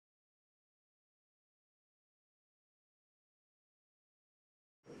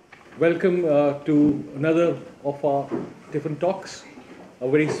Welcome to another of our Tiffin talks, a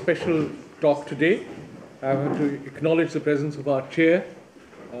very special talk today. I want to acknowledge the presence of our chair,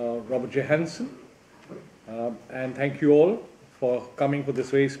 Robert Johansson, and thank you all for coming for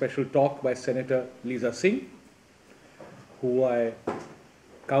this very special talk by Senator Lisa Singh, who I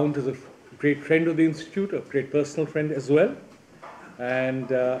count as a great friend of the Institute, a great personal friend as well.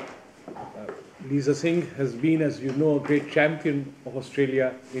 And Lisa Singh has been, as you know, a great champion of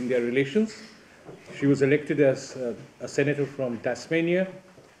Australia-India relations. She was elected as a senator from Tasmania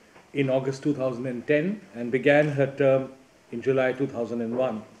in August 2010 and began her term in July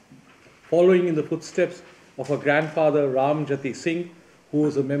 2001, following in the footsteps of her grandfather Ram Jati Singh, who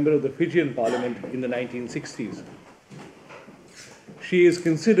was a member of the Fijian Parliament in the 1960s. She is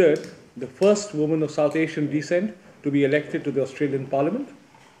considered the first woman of South Asian descent to be elected to the Australian Parliament.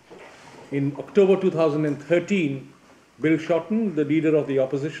 In October 2013, Bill Shorten, the leader of the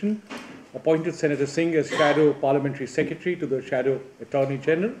opposition, appointed Senator Singh as Shadow Parliamentary Secretary to the Shadow Attorney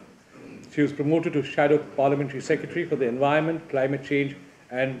General. She was promoted to Shadow Parliamentary Secretary for the Environment, Climate Change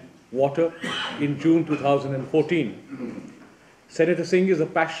and Water in June 2014. Senator Singh is a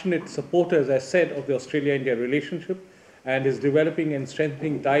passionate supporter, as I said, of the Australia-India relationship and is developing and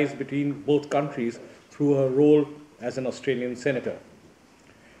strengthening ties between both countries through her role as an Australian senator.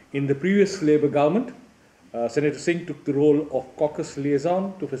 In the previous Labor government, Senator Singh took the role of caucus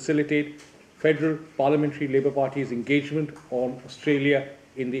liaison to facilitate Federal Parliamentary Labor Party's engagement on Australia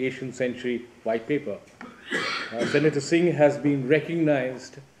in the Asian Century White Paper. Senator Singh has been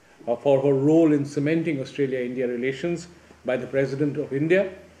recognized for her role in cementing Australia-India relations by the President of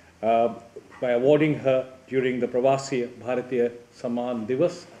India by awarding her during the Pravasi Bharatiya Samman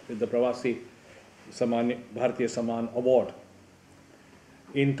Divas with the Pravasi Bharatiya Samman Award.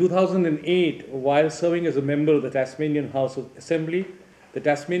 In 2008, while serving as a member of the Tasmanian House of Assembly, the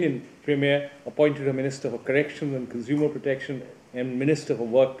Tasmanian Premier appointed a Minister for Corrections and Consumer Protection and Minister for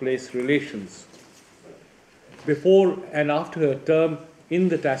Workplace Relations. Before and after her term in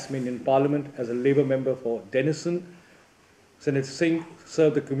the Tasmanian Parliament as a Labour member for Denison, Senator Singh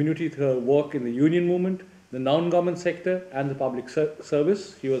served the community through her work in the union movement, the non-government sector and the public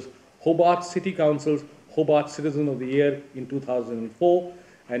service. She was Hobart City Council's Hobart Citizen of the Year in 2004,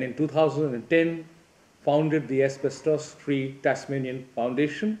 and in 2010 founded the Asbestos-Free Tasmanian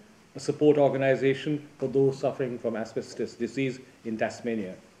Foundation, a support organization for those suffering from asbestos disease in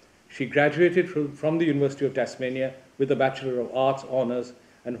Tasmania. She graduated from the University of Tasmania with a Bachelor of Arts honours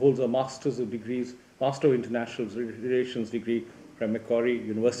and holds a Master of International Relations degree from Macquarie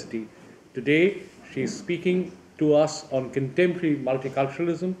University. Today, she is speaking to us on contemporary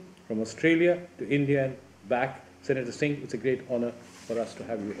multiculturalism from Australia to India and back. Senator Singh, it's a great honour for us to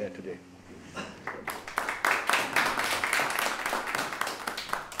have you here today.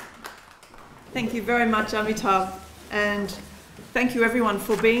 Thank you very much, Amitabh, and thank you everyone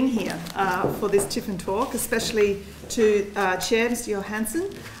for being here for this Tiffin talk, especially to Chair Mr.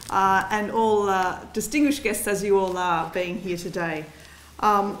 Johansson and all distinguished guests as you all are being here today.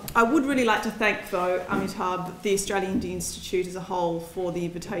 I would really like to thank, though, Amitabh, the Australian Indian Institute as a whole for the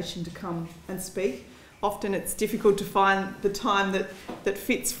invitation to come and speak. Often it's difficult to find the time that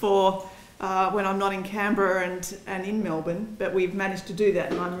fits for when I'm not in Canberra and in Melbourne, but we've managed to do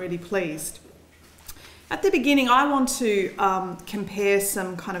that and I'm really pleased. At the beginning, I want to compare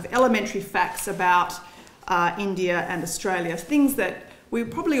some kind of elementary facts about India and Australia, things that we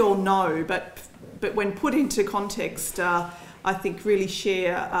probably all know, but when put into context, I think really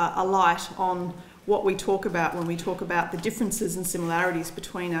share a light on what we talk about when we talk about the differences and similarities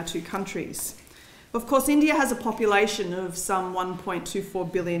between our two countries. Of course, India has a population of some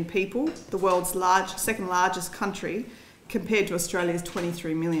 1.24 billion people, the world's second largest country, compared to Australia's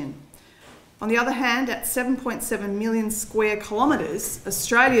 23 million. On the other hand, at 7.7 million square kilometres,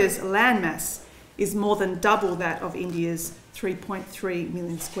 Australia's landmass is more than double that of India's 3.3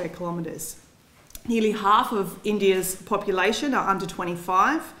 million square kilometres. Nearly half of India's population are under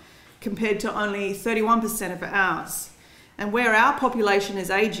 25, compared to only 31% of ours. And where our population is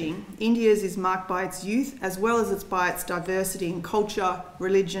ageing, India's is marked by its youth as well as by its diversity in culture,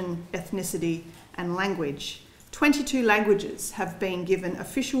 religion, ethnicity and language. 22 languages have been given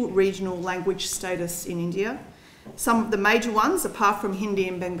official regional language status in India. Some of the major ones, apart from Hindi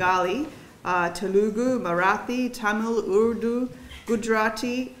and Bengali, are Telugu, Marathi, Tamil, Urdu,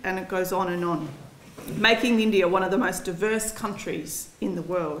 Gujarati, and it goes on and on, making India one of the most diverse countries in the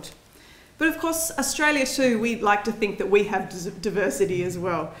world. But of course, Australia too, we like to think that we have diversity as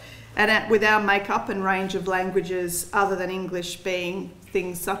well. And with our makeup and range of languages other than English being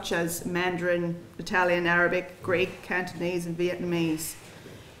things such as Mandarin, Italian, Arabic, Greek, Cantonese and Vietnamese.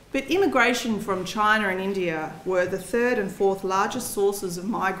 But immigration from China and India were the third and fourth largest sources of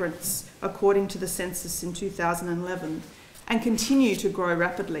migrants, according to the census in 2011, and continue to grow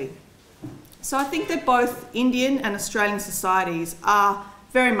rapidly. So I think that both Indian and Australian societies are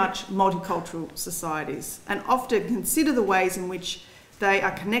very much multicultural societies and often consider the ways in which they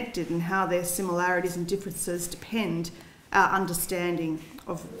are connected and how their similarities and differences depend our understanding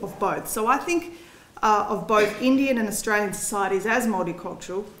of both. So I think of both Indian and Australian societies as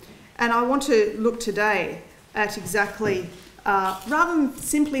multicultural, and I want to look today at exactly, rather than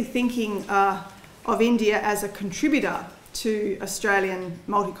simply thinking of India as a contributor to Australian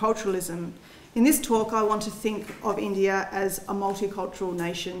multiculturalism, in this talk I want to think of India as a multicultural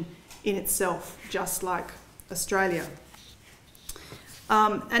nation in itself, just like Australia.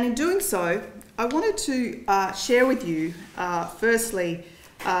 And in doing so, I wanted to share with you, firstly,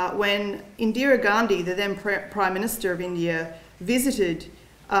 when Indira Gandhi, the then Prime Minister of India, visited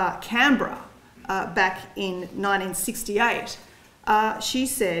Canberra back in 1968, she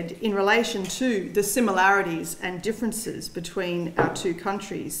said, in relation to the similarities and differences between our two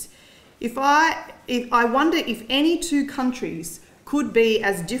countries, I wonder if any two countries could be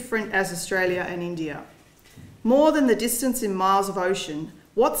as different as Australia and India. More than the distance in miles of ocean,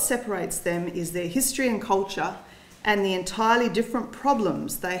 what separates them is their history and culture and the entirely different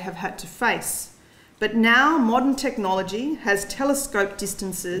problems they have had to face. But now modern technology has telescoped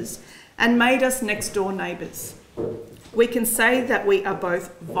distances and made us next-door neighbours. We can say that we are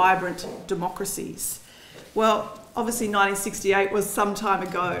both vibrant democracies. Well, obviously 1968 was some time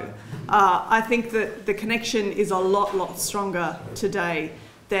ago. I think that the connection is a lot stronger today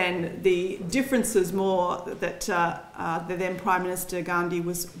than the differences more that the then Prime Minister Gandhi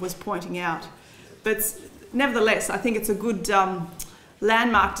was pointing out. But nevertheless, I think it's a good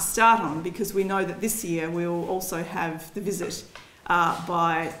landmark to start on, because we know that this year we will also have the visit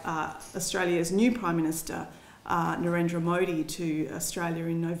by Australia's new Prime Minister, Narendra Modi, to Australia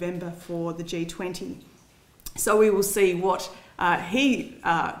in November for the G20. So we will see what he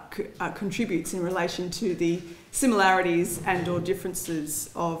contributes in relation to the similarities and or differences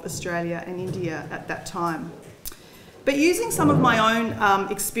of Australia and India at that time. But using some of my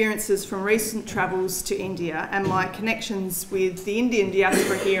own experiences from recent travels to India and my connections with the Indian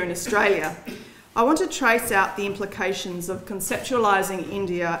diaspora here in Australia, I want to trace out the implications of conceptualising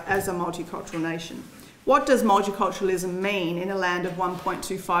India as a multicultural nation. What does multiculturalism mean in a land of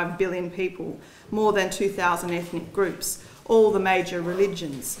 1.25 billion people, more than 2,000 ethnic groups, all the major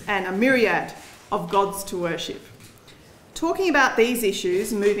religions, and a myriad of gods to worship? Talking about these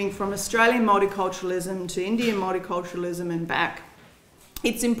issues, moving from Australian multiculturalism to Indian multiculturalism and back,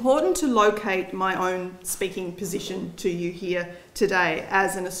 it's important to locate my own speaking position to you here today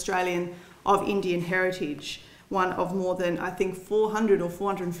as an Australian of Indian heritage, one of more than, I think, 400 or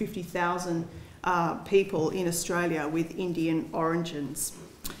 450,000 people in Australia with Indian origins.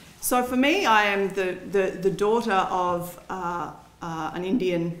 So for me, I am the daughter of an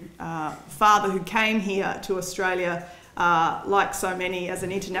Indian father who came here to Australia, like so many, as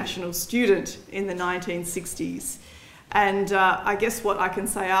an international student in the 1960s. And I guess what I can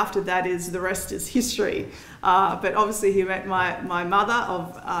say after that is the rest is history. But obviously he met my mother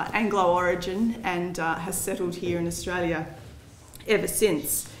of Anglo origin and has settled here in Australia ever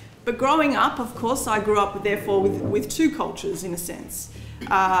since. But growing up, of course, I grew up therefore with two cultures in a sense.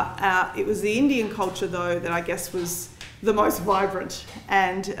 It was the Indian culture, though, that I guess was the most vibrant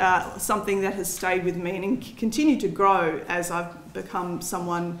and something that has stayed with me and continued to grow as I've become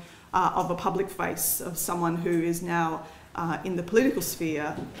someone of a public face, of someone who is now in the political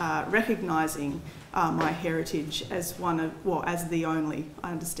sphere, recognising my heritage as one of, well, as the only, I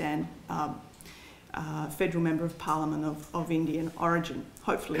understand, federal member of Parliament of Indian origin.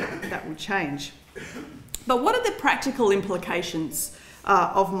 Hopefully that will change. But what are the practical implications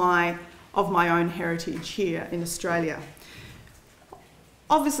of my own heritage here in Australia?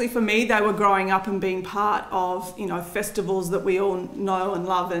 Obviously for me, they were growing up and being part of, you know, festivals that we all know and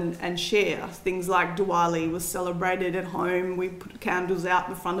love and share. Things like Diwali was celebrated at home. We put candles out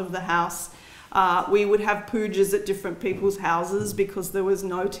in front of the house. We would have pujas at different people's houses because there was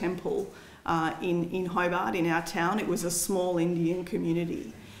no temple in Hobart, in our town. It was a small Indian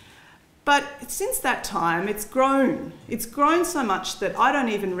community. But since that time, it's grown. It's grown so much that I don't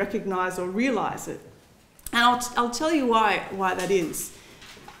even recognise or realise it. And I'll tell you why that is.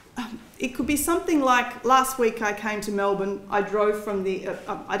 It could be something like, last week I came to Melbourne, I drove from the,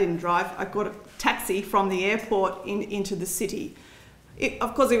 I didn't drive, I got a taxi from the airport into the city.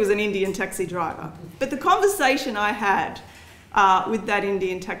 Of course, it was an Indian taxi driver. But the conversation I had with that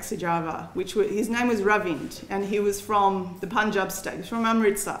Indian taxi driver, his name was Ravind, and he was from the Punjab state, he was from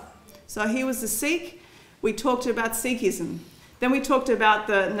Amritsar. So he was a Sikh. We talked about Sikhism. Then we talked about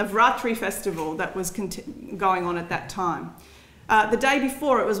the Navratri festival that was going on at that time. The day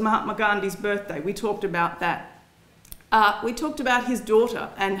before, it was Mahatma Gandhi's birthday. We talked about that. We talked about his daughter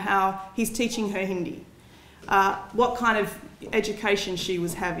and how he's teaching her Hindi, what kind of education she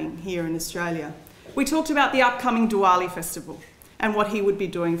was having here in Australia. We talked about the upcoming Diwali festival and what he would be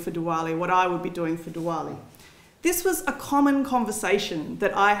doing for Diwali, what I would be doing for Diwali. This was a common conversation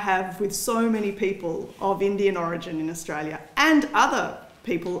that I have with so many people of Indian origin in Australia and other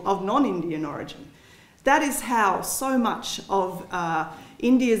people of non-Indian origin. That is how so much of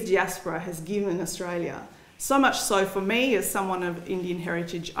India's diaspora has given Australia. So much so for me, as someone of Indian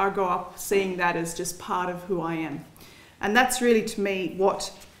heritage, I grew up seeing that as just part of who I am. And that's really, to me,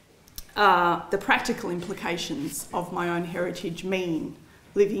 what the practical implications of my own heritage mean,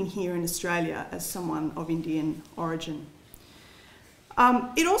 living here in Australia as someone of Indian origin.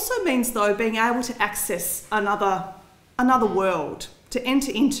 It also means, though, being able to access another world, to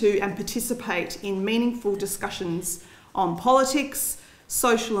enter into and participate in meaningful discussions on politics,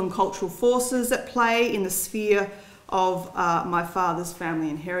 social and cultural forces at play in the sphere of my father's family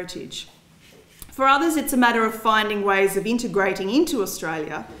and heritage. For others, it's a matter of finding ways of integrating into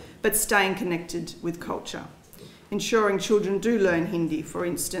Australia, but staying connected with culture. Ensuring children do learn Hindi, for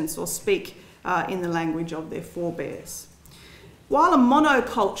instance, or speak in the language of their forebears. While a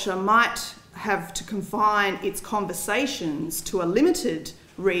monoculture might have to confine its conversations to a limited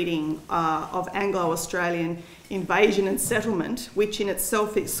reading of Anglo-Australian invasion and settlement, which in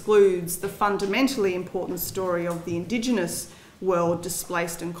itself excludes the fundamentally important story of the Indigenous world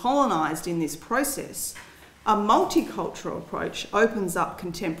displaced and colonised in this process, a multicultural approach opens up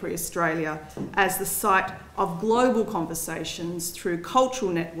contemporary Australia as the site of global conversations through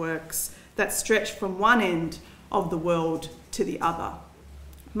cultural networks that stretch from one end of the world to the other.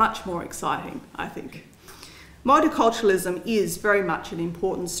 Much more exciting, I think. Multiculturalism is very much an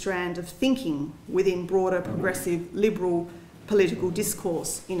important strand of thinking within broader progressive liberal political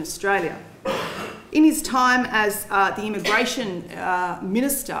discourse in Australia. In his time as the Immigration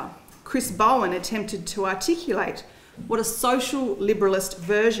Minister, Chris Bowen attempted to articulate what a social liberalist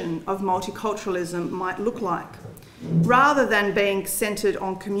version of multiculturalism might look like. Rather than being centred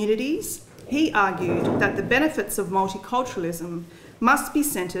on communities, he argued that the benefits of multiculturalism must be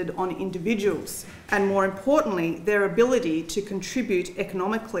centred on individuals and, more importantly, their ability to contribute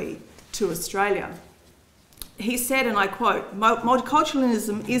economically to Australia. He said, and I quote,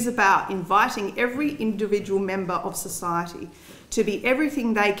 "Multiculturalism is about inviting every individual member of society to be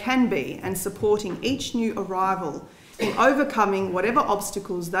everything they can be and supporting each new arrival in overcoming whatever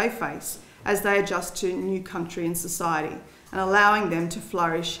obstacles they face as they adjust to a new country and society, and allowing them to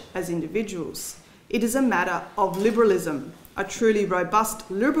flourish as individuals. It is a matter of liberalism. A truly robust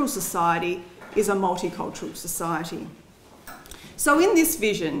liberal society is a multicultural society." So in this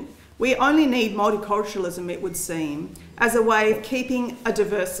vision, we only need multiculturalism, it would seem, as a way of keeping a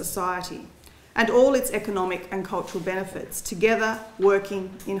diverse society and all its economic and cultural benefits together working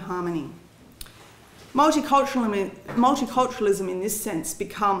in harmony. Multiculturalism in this sense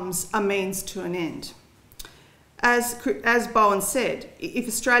becomes a means to an end. As Bowen said, if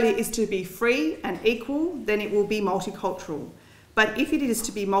Australia is to be free and equal, then it will be multicultural. But if it is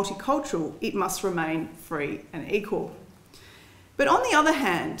to be multicultural, it must remain free and equal. But on the other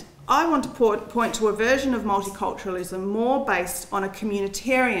hand, I want to point to a version of multiculturalism more based on a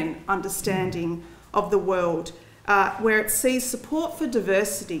communitarian understanding of the world, where it sees support for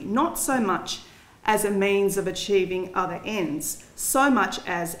diversity not so much as a means of achieving other ends, so much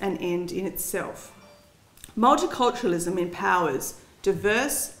as an end in itself. Multiculturalism empowers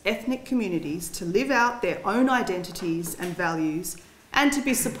diverse ethnic communities to live out their own identities and values, and to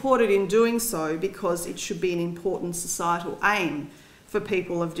be supported in doing so because it should be an important societal aim for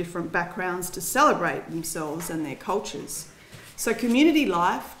people of different backgrounds to celebrate themselves and their cultures. So community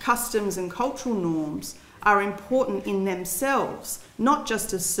life, customs and cultural norms are important in themselves, not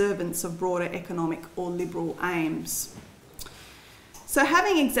just as servants of broader economic or liberal aims. So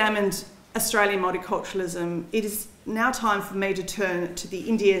having examined Australian multiculturalism, it is now time for me to turn to the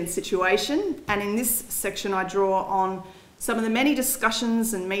Indian situation, and in this section I draw on some of the many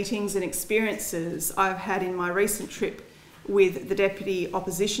discussions and meetings and experiences I've had in my recent trip with the Deputy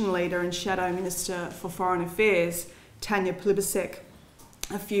Opposition Leader and Shadow Minister for Foreign Affairs, Tanya Plibersek,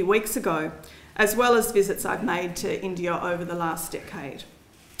 a few weeks ago, as well as visits I've made to India over the last decade.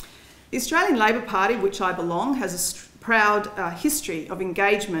 The Australian Labor Party, which I belong, has a proud history of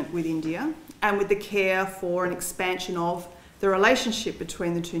engagement with India and with the care for an expansion of the relationship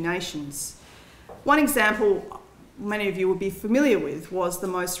between the two nations. One example many of you would be familiar with was the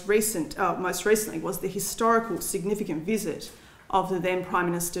most recently was the historical significant visit of the then Prime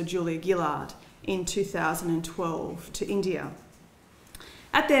Minister Julia Gillard in 2012 to India.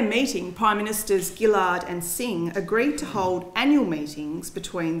 At their meeting, Prime Ministers Gillard and Singh agreed to hold annual meetings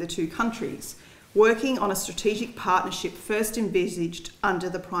between the two countries, working on a strategic partnership first envisaged under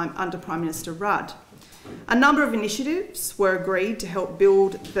Prime Minister Rudd. A number of initiatives were agreed to help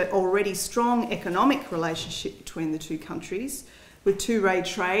build the already strong economic relationship between the two countries, with two-way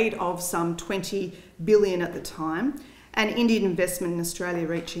trade of some 20 billion at the time, and Indian investment in Australia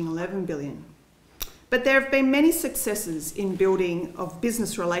reaching 11 billion. But there have been many successes in building of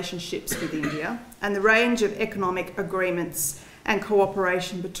business relationships with India, and the range of economic agreements and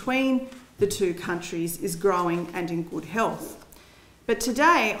cooperation between the two countries is growing and in good health. But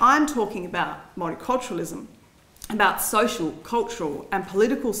today I'm talking about multiculturalism, about social, cultural and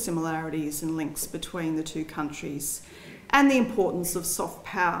political similarities and links between the two countries, and the importance of soft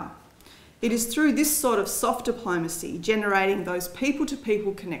power. It is through this sort of soft diplomacy, generating those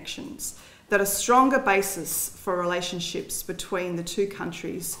people-to-people connections, that a stronger basis for relationships between the two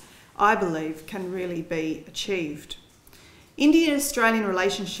countries, I believe, can really be achieved. Indian-Australian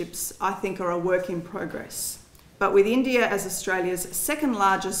relationships, I think, are a work in progress. But with India as Australia's second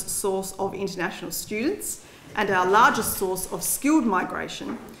largest source of international students and our largest source of skilled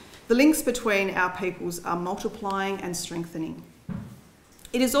migration, the links between our peoples are multiplying and strengthening.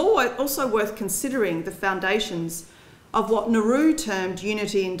 It is also worth considering the foundations of what Nehru termed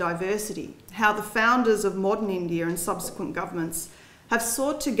unity in diversity, how the founders of modern India and subsequent governments have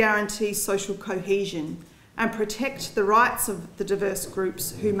sought to guarantee social cohesion and protect the rights of the diverse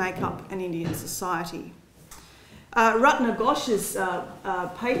groups who make up an Indian society. Ratna Ghosh's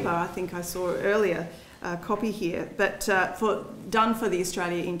paper, I think I saw earlier, copy here, but done for the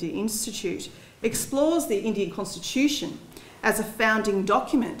Australia-India Institute, explores the Indian Constitution as a founding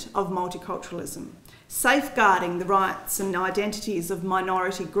document of multiculturalism, safeguarding the rights and identities of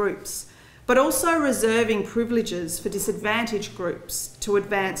minority groups, but also reserving privileges for disadvantaged groups to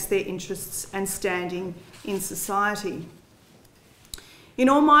advance their interests and standing in society. In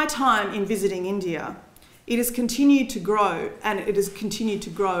all my time in visiting India, it has continued to grow, and it has continued to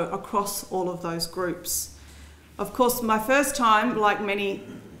grow across all of those groups. Of course, my first time, like many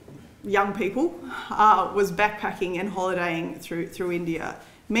young people, was backpacking and holidaying through India,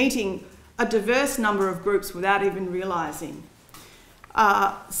 meeting a diverse number of groups without even realising.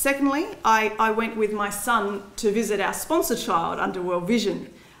 Secondly, I went with my son to visit our sponsor child under World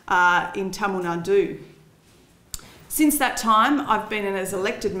Vision in Tamil Nadu. Since that time, I've been as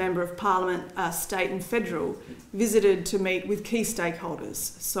elected Member of Parliament, state and federal, visited to meet with key stakeholders.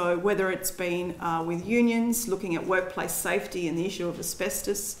 So whether it's been with unions, looking at workplace safety and the issue of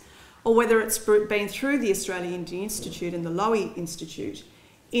asbestos, or whether it's been through the Australia-India Institute and the Lowy Institute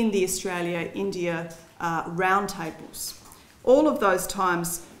in the Australia-India roundtables. All of those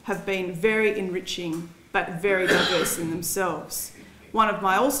times have been very enriching, but very diverse in themselves. One of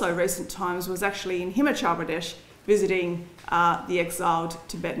my also recent times was actually in Himachal Pradesh, visiting the exiled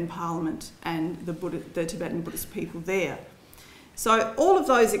Tibetan Parliament and the Tibetan Buddhist people there. So all of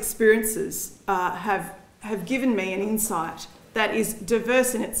those experiences have given me an insight that is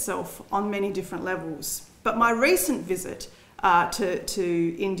diverse in itself on many different levels. But my recent visit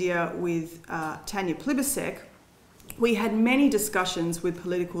to India with Tanya Plibersek, we had many discussions with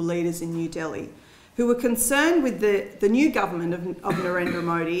political leaders in New Delhi who were concerned with the new government of Narendra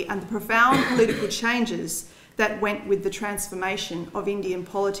Modi and the profound political changes that went with the transformation of Indian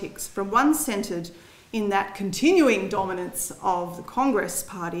politics from one centred in that continuing dominance of the Congress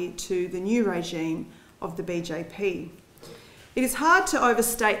party to the new regime of the BJP. It is hard to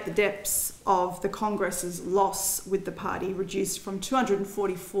overstate the depths of the Congress's loss with the party reduced from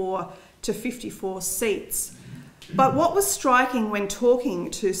 244 to 54 seats. But what was striking when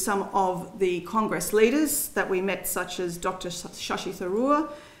talking to some of the Congress leaders that we met, such as Dr. Shashi Tharoor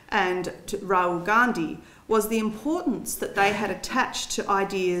and Rahul Gandhi, was the importance that they had attached to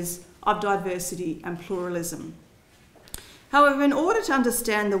ideas of diversity and pluralism. However, in order to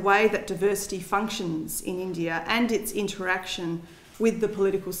understand the way that diversity functions in India and its interaction with the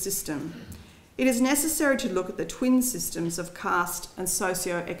political system, it is necessary to look at the twin systems of caste and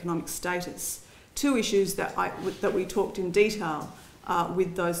socio-economic status, two issues that we talked in detail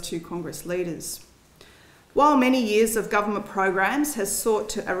with those two Congress leaders. While many years of government programs has sought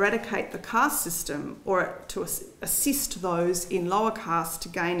to eradicate the caste system or to assist those in lower caste to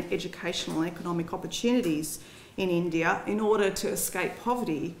gain educational and economic opportunities in India in order to escape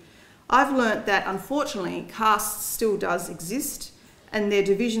poverty, I've learnt that, unfortunately, caste still does exist, and their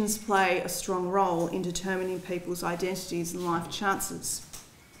divisions play a strong role in determining people's identities and life chances.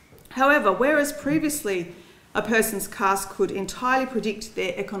 However, whereas previously a person's caste could entirely predict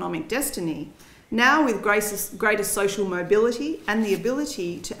their economic destiny, now with greater social mobility and the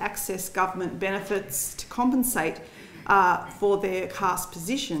ability to access government benefits to compensate for their caste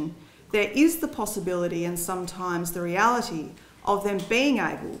position, there is the possibility and sometimes the reality of them being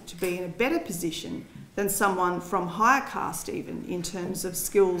able to be in a better position than someone from higher caste even in terms of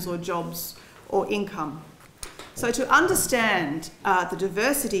skills or jobs or income. So to understand the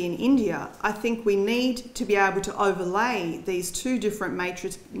diversity in India, I think we need to be able to overlay these two different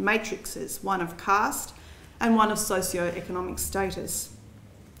matrices, one of caste and one of socio-economic status.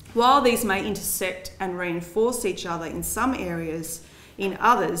 While these may intersect and reinforce each other in some areas, in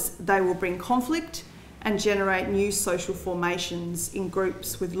others they will bring conflict and generate new social formations in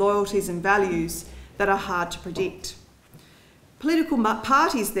groups with loyalties and values that are hard to predict. Political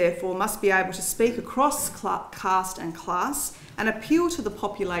parties, therefore, must be able to speak across caste and class and appeal to the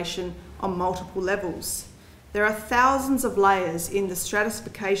population on multiple levels. There are thousands of layers in the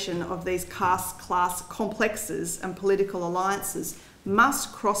stratification of these caste-class complexes, and political alliances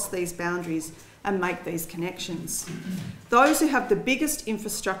must cross these boundaries and make these connections. Those who have the biggest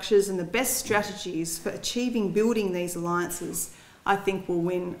infrastructures and the best strategies for building these alliances, I think, will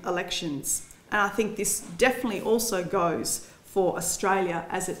win elections. And I think this definitely also goes for Australia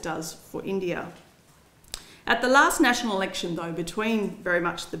as it does for India. At the last national election, though, between very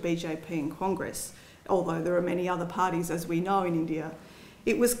much the BJP and Congress, although there are many other parties, as we know, in India,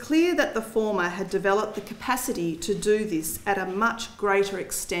 it was clear that the former had developed the capacity to do this at a much greater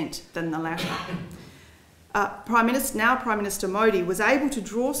extent than the latter. Prime Minister Modi was able to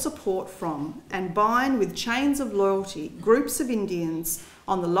draw support from and bind with chains of loyalty groups of Indians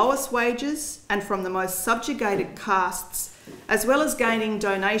on the lowest wages and from the most subjugated castes, as well as gaining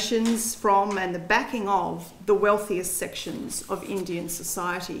donations from and the backing of the wealthiest sections of Indian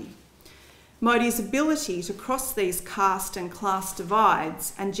society. Modi's ability to cross these caste and class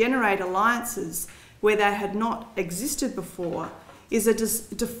divides and generate alliances where they had not existed before is a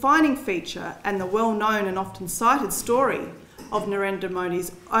defining feature, and the well-known and often cited story of Narendra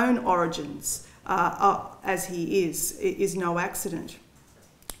Modi's own origins, as he is no accident.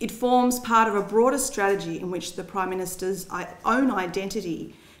 It forms part of a broader strategy in which the Prime Minister's own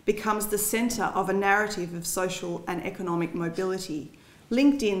identity becomes the centre of a narrative of social and economic mobility,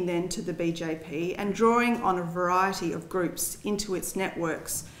 linked in then to the BJP and drawing on a variety of groups into its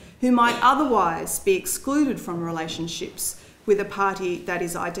networks who might otherwise be excluded from relationships with a party that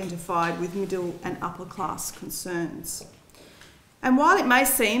is identified with middle and upper class concerns. And while it may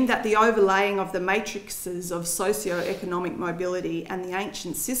seem that the overlaying of the matrices of socio-economic mobility and the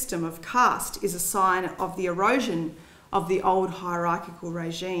ancient system of caste is a sign of the erosion of the old hierarchical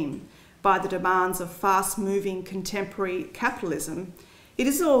regime by the demands of fast-moving contemporary capitalism, it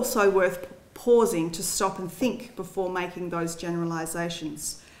is also worth pausing to stop and think before making those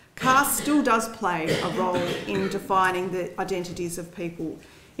generalisations. Caste still does play a role in defining the identities of people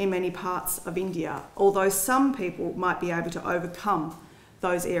in many parts of India, although some people might be able to overcome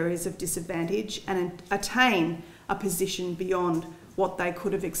those areas of disadvantage and attain a position beyond what they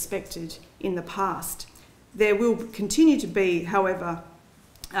could have expected in the past. There will continue to be, however,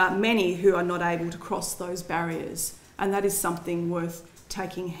 many who are not able to cross those barriers, and that is something worth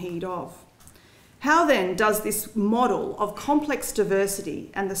taking heed of. How then does this model of complex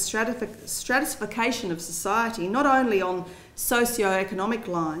diversity and the stratification of society, not only on socio-economic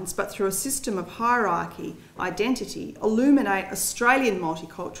lines, but through a system of hierarchy, identity, illuminate Australian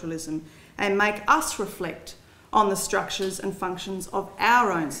multiculturalism and make us reflect on the structures and functions of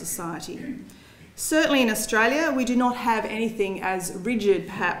our own society? Certainly in Australia, we do not have anything as rigid,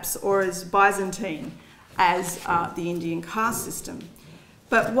 perhaps, or as Byzantine as the Indian caste system.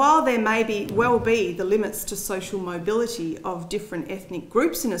 But while there may well be the limits to social mobility of different ethnic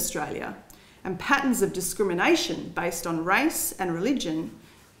groups in Australia and patterns of discrimination based on race and religion,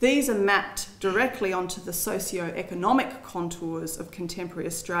 these are mapped directly onto the socio-economic contours of contemporary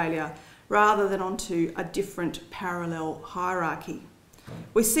Australia rather than onto a different parallel hierarchy.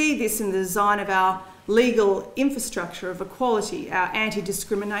 We see this in the design of our legal infrastructure of equality, our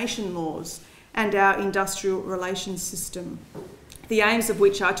anti-discrimination laws, and our industrial relations system, the aims of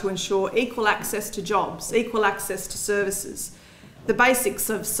which are to ensure equal access to jobs, equal access to services, the basics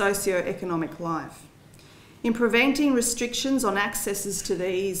of socio-economic life. In preventing restrictions on accesses to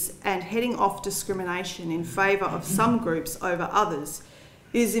these and heading off discrimination in favour of some groups over others,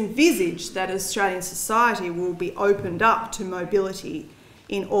 it is envisaged that Australian society will be opened up to mobility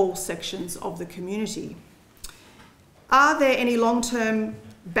in all sections of the community. Are there any long-term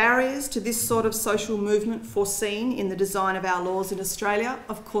barriers to this sort of social movement foreseen in the design of our laws in Australia?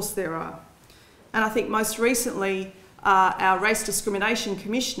 Of course there are. And I think most recently, our Race Discrimination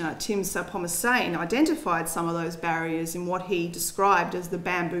Commissioner, Tim Sarpomasane, identified some of those barriers in what he described as the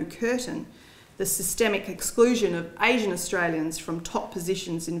bamboo curtain, the systemic exclusion of Asian Australians from top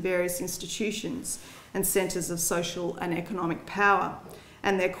positions in various institutions and centres of social and economic power,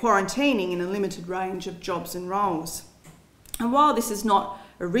 and their quarantining in a limited range of jobs and roles. And while this is not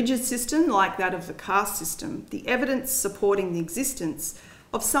a rigid system like that of the caste system, the evidence supporting the existence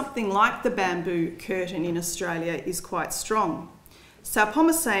of something like the bamboo curtain in Australia is quite strong.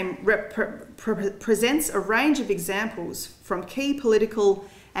 Sarpomasane presents a range of examples from key political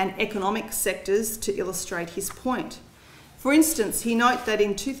and economic sectors to illustrate his point. For instance, he notes that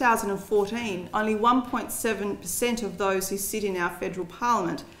in 2014, only 1.7% of those who sit in our federal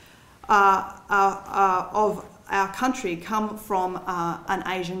parliament of our country come from an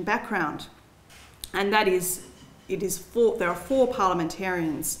Asian background, and that is, there are 4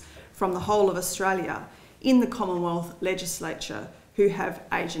 parliamentarians from the whole of Australia in the Commonwealth Legislature who have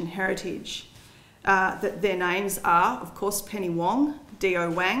Asian heritage. Their names are, of course, Penny Wong,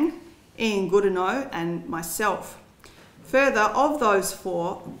 Dio Wang, Ian Goodenough and myself. Further, of those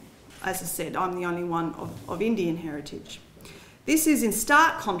 4, as I said, I'm the only one of Indian heritage. This is in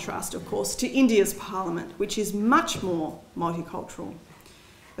stark contrast, of course, to India's parliament, which is much more multicultural.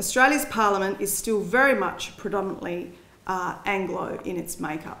 Australia's parliament is still very much predominantly Anglo in its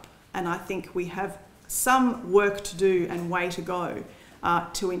makeup, and I think we have some work to do and way to go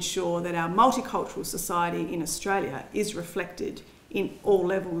to ensure that our multicultural society in Australia is reflected in all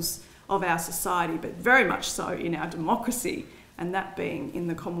levels of our society, but very much so in our democracy, and that being in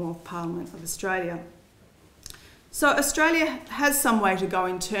the Commonwealth Parliament of Australia. So Australia has some way to go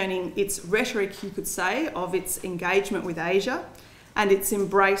in turning its rhetoric, you could say, of its engagement with Asia and its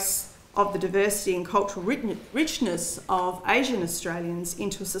embrace of the diversity and cultural richness of Asian Australians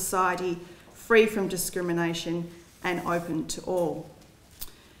into a society free from discrimination and open to all.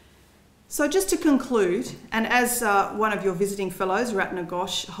 So just to conclude, and as one of your visiting fellows, Ratna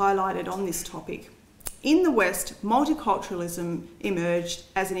Ghosh, highlighted on this topic, in the West, multiculturalism emerged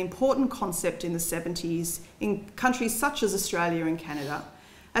as an important concept in the 70s in countries such as Australia and Canada,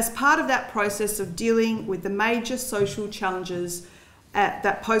 as part of that process of dealing with the major social challenges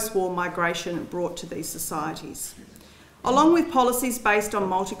that post-war migration brought to these societies. Along with policies based on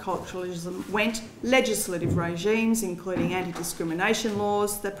multiculturalism went legislative regimes, including anti-discrimination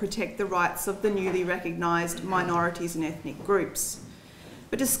laws that protect the rights of the newly recognised minorities and ethnic groups.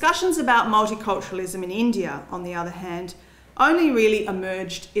 But discussions about multiculturalism in India, on the other hand, only really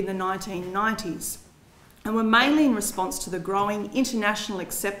emerged in the 1990s and were mainly in response to the growing international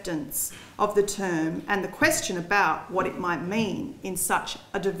acceptance of the term and the question about what it might mean in such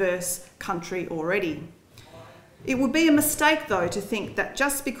a diverse country already. It would be a mistake, though, to think that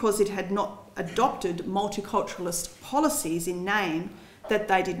just because it had not adopted multiculturalist policies in name, that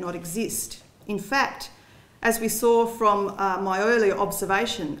they did not exist. In fact, as we saw from my earlier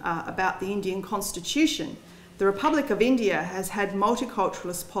observation about the Indian Constitution, the Republic of India has had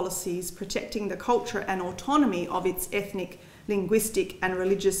multiculturalist policies protecting the culture and autonomy of its ethnic, linguistic and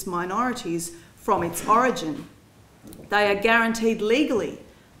religious minorities from its origin. They are guaranteed legally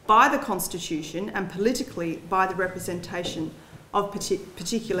by the Constitution and politically by the representation of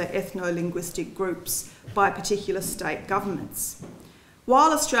particular ethno-linguistic groups by particular state governments.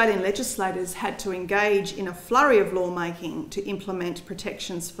 While Australian legislators had to engage in a flurry of lawmaking to implement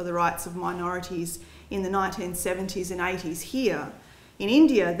protections for the rights of minorities in the 1970s and 80s here, in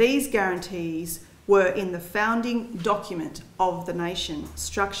India these guarantees were in the founding document of the nation,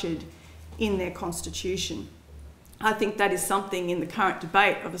 structured in their constitution. I think that is something in the current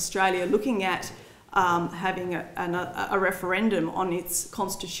debate of Australia looking at having a referendum on its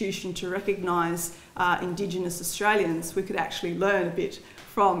constitution to recognise Indigenous Australians. We could actually learn a bit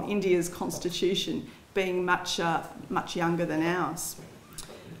from India's constitution, being much younger than ours.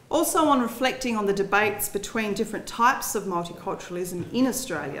 Also, on reflecting on the debates between different types of multiculturalism in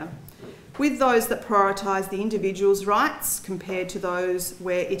Australia, with those that prioritise the individual's rights compared to those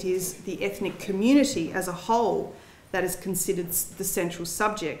where it is the ethnic community as a whole that is considered the central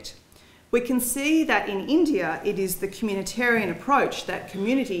subject, we can see that in India it is the communitarian approach, that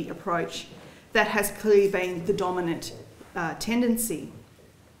community approach, that has clearly been the dominant tendency.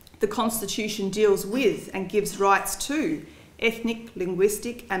 The Constitution deals with and gives rights to ethnic,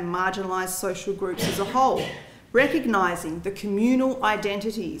 linguistic and marginalised social groups as a whole, recognising the communal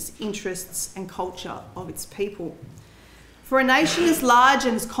identities, interests and culture of its people. For a nation as large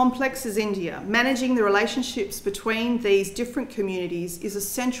and as complex as India, managing the relationships between these different communities is a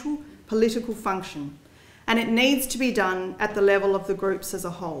central political function, and it needs to be done at the level of the groups as a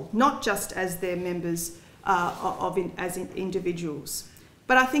whole, not just as their members as individuals.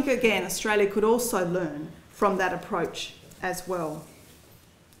 But I think, again, Australia could also learn from that approach as well.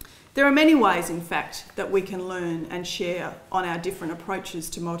 There are many ways, in fact, that we can learn and share on our different approaches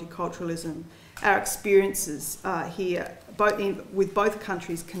to multiculturalism. Our experiences here, with both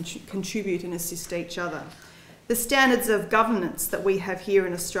countries, contribute and assist each other. The standards of governance that we have here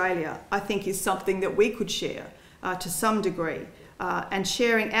in Australia, I think, is something that we could share to some degree. And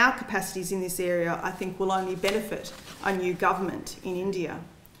sharing our capacities in this area, I think, will only benefit a new government in India.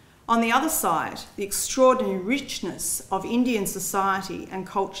 On the other side, the extraordinary richness of Indian society and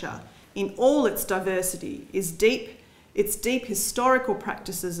culture in all its diversity is its deep historical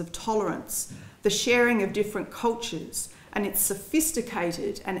practices of tolerance, the sharing of different cultures, and its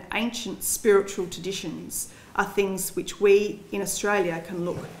sophisticated and ancient spiritual traditions are things which we in Australia can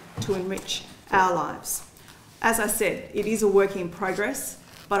look to enrich our lives. As I said, it is a work in progress,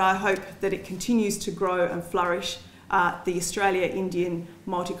 but I hope that it continues to grow and flourish the Australia-Indian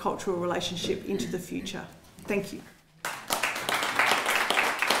multicultural relationship into the future. Thank you.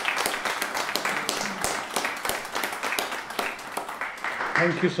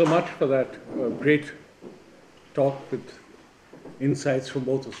 Thank you so much for that great talk with insights from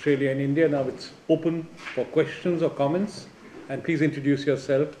both Australia and India. Now it's open for questions or comments. And please introduce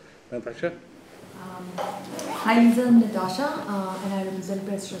yourself, Natasha. Hi, Lisa and Natasha, and I represent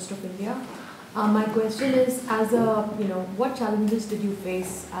Press Trust of India. My question is, what challenges did you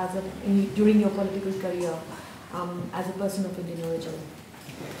face during your political career as a person of Indian origin?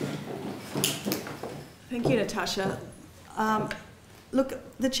 Thank you, Natasha. Look,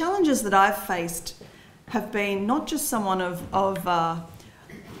 the challenges that I've faced have been not just someone of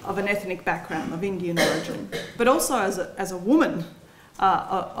an ethnic background, of Indian origin, but also as a woman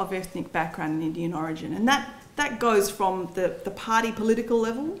of ethnic background and Indian origin. And that goes from the party political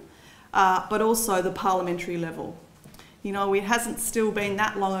level, but also the parliamentary level. You know, it hasn't still been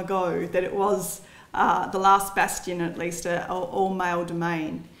that long ago that it was the last bastion, at least, all-male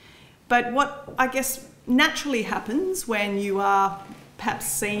domain. But what I guess naturally happens when you are perhaps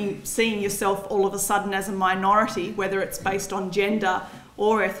seeing yourself all of a sudden as a minority, whether it's based on gender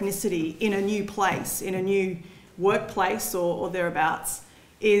or ethnicity, in a new place, in a new workplace or thereabouts,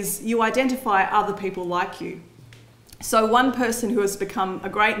 is you identify other people like you. So one person who has become a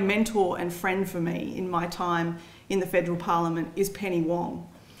great mentor and friend for me in my time in the Federal Parliament is Penny Wong.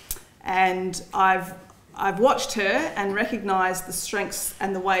 And I've watched her and recognised the strengths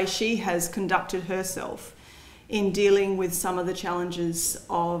and the way she has conducted herself in dealing with some of the challenges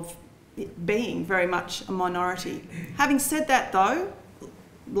of being very much a minority. Having said that though,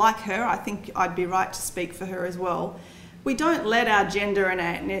 like her, I think I'd be right to speak for her as well, we don't let our gender and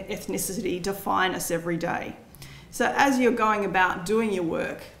our ethnicity define us every day. So as you're going about doing your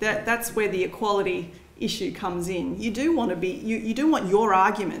work, that's where the equality issue comes in. You do want your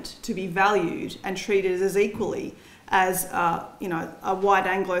argument to be valued and treated as equally as a white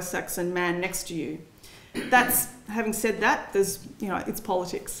Anglo-Saxon man next to you. Having said that, it's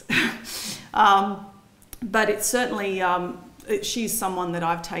politics. But it's certainly she's someone that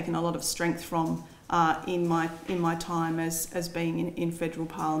I've taken a lot of strength from in my time as being in Federal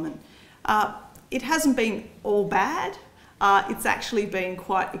Parliament. It hasn't been all bad. It's actually been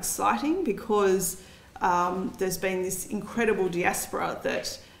quite exciting because there's been this incredible diaspora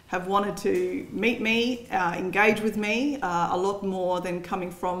that have wanted to meet me, engage with me, a lot more than coming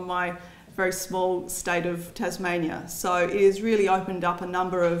from my very small state of Tasmania. So it has really opened up a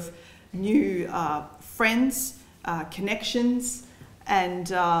number of new friends, connections, and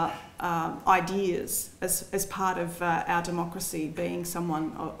ideas as part of our democracy, being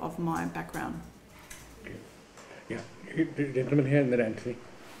someone of my background. Yeah, gentleman here and then Anthony.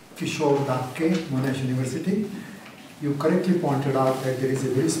 Kishore Dakke, Monash University. You correctly pointed out that there is a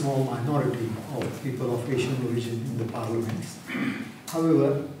very small minority of people of Asian origin in the parliaments.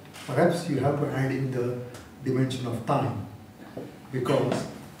 However, perhaps you have to add in the dimension of time, because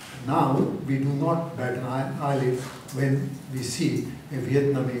now we do not bat an eyelid when we see a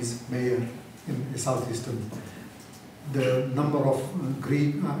Vietnamese mayor in the southeastern. The number of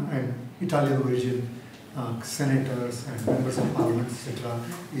Greek and Italian origin senators and members of parliament, etc.,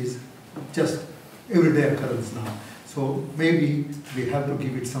 is just everyday occurrence now. So maybe we have to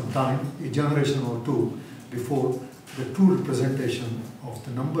give it some time, a generation or two, before the true representation of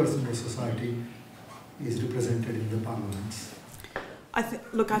the numbers in the society is represented in the parliaments.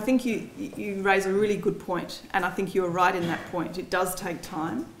 Look, I think you raise a really good point, and I think you're right in that point. It does take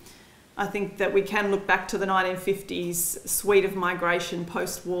time. I think that we can look back to the 1950s suite of migration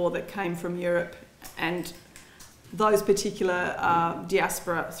post-war that came from Europe and those particular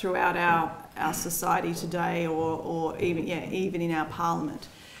diaspora throughout our society today, or even in our parliament.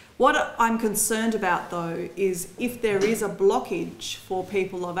 What I'm concerned about, though, is if there is a blockage for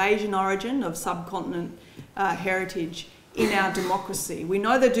people of Asian origin, of subcontinent heritage, in our democracy. We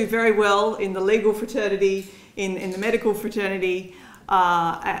know they do very well in the legal fraternity, in the medical fraternity,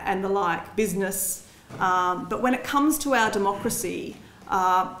 and the like, business. But when it comes to our democracy,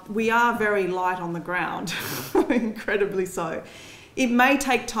 we are very light on the ground, incredibly so. It may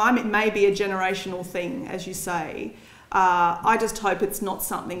take time, it may be a generational thing, as you say. I just hope it's not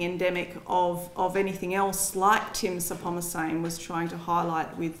something endemic of anything else, like Tim Sapomasane was trying to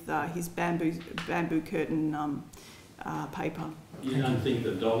highlight with his bamboo curtain paper. You don't think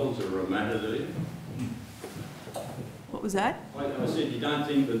the dollars are a matter, do you? What was that? I said you don't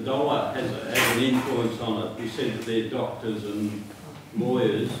think the dollar has an influence on it. You said that they're doctors and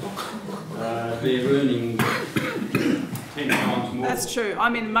lawyers. They're earning 10 times more. That's true.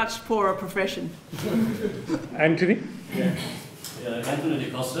 I'm in a much poorer profession. Anthony? Yeah. Anthony De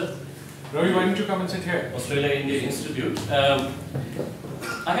Costa. Ravi, why don't you come and sit here? Australia-India Institute.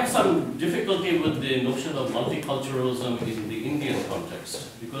 I have some difficulty with the notion of multiculturalism in the Indian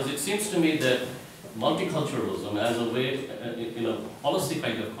context, because it seems to me that multiculturalism as a way, in a policy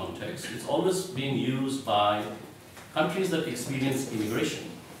kind of context, it's always being used by countries that experience immigration.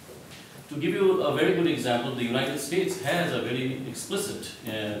 To give you a very good example, the United States has a very explicit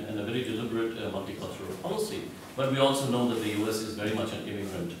and a very deliberate multicultural policy, but we also know that the US is very much an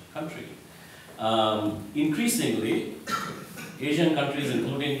immigrant country. Increasingly, Asian countries,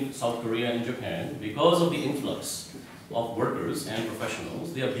 including South Korea and Japan, because of the influx of workers and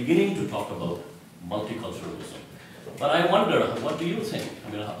professionals, they are beginning to talk about multiculturalism. But I wonder, what do you think? I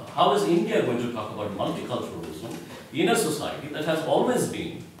mean, how is India going to talk about multiculturalism in a society that has always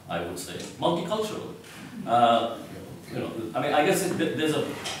been, I would say, multicultural? I guess there's a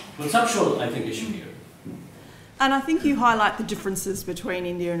conceptual, I think, issue here. And I think you highlight the differences between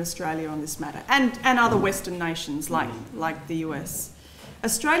India and Australia on this matter, and other Western nations like the US.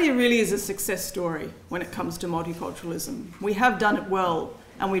 Australia really is a success story when it comes to multiculturalism. We have done it well,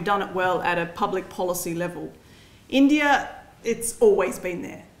 and we've done it well at a public policy level. India, it's always been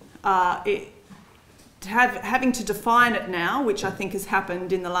there. Having to define it now, which I think has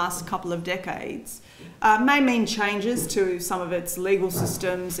happened in the last couple of decades, may mean changes to some of its legal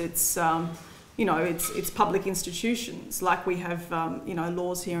systems, its public institutions, like we have,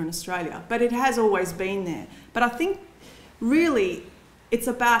 laws here in Australia. But it has always been there. But I think, really, it's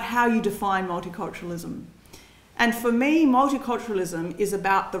about how you define multiculturalism. And for me, multiculturalism is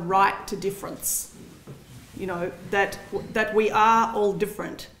about the right to difference. That we are all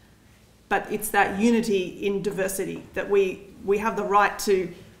different, but it's that unity in diversity, that we have the right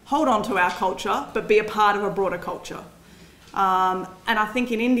to hold on to our culture, but be a part of a broader culture. And I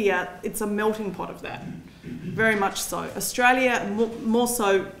think in India, it's a melting pot of that, very much so. Australia, more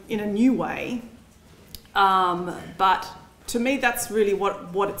so in a new way, but to me, that's really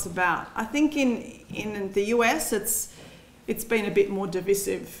what it's about. I think in the US, it's been a bit more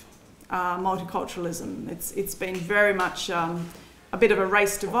divisive, multiculturalism. It's been very much a bit of a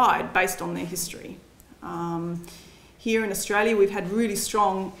race divide based on their history. Here in Australia, we've had really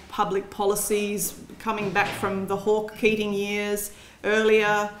strong public policies coming back from the Hawke Keating years,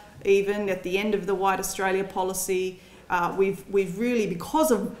 earlier, even at the end of the White Australia policy. We've really,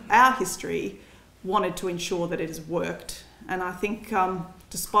 because of our history, wanted to ensure that it has worked. And I think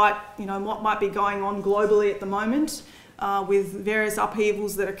despite what might be going on globally at the moment, with various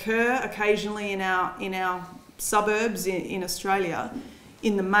upheavals that occur occasionally in our suburbs in Australia,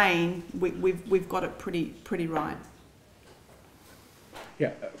 in the main, we've got it pretty right.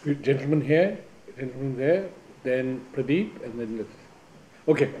 Yeah, gentleman here, gentleman there, then Pradeep, and then let's...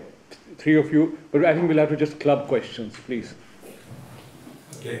 Okay, three of you, but I think we'll have to just club questions, please.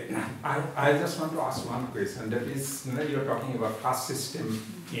 Okay, I just want to ask one question. That is, you're talking about caste system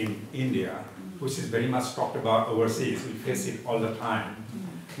in India, which is very much talked about overseas. We face it all the time.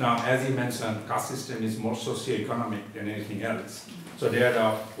 Now, as you mentioned, caste system is more socio-economic than anything else. So they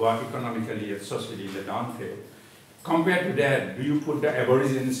are economically and socially in the downfield. Compared to that, do you put the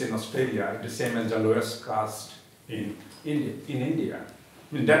Aborigines in Australia the same as the lowest caste in India?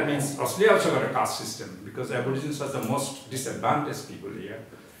 I mean, that means Australia also got a caste system, because Aborigines are the most disadvantaged people here.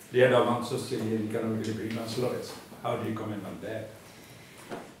 They are among socially and economically very much lowest. How do you comment on that?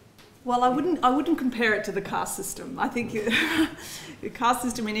 Well, I wouldn't compare it to the caste system. I think the caste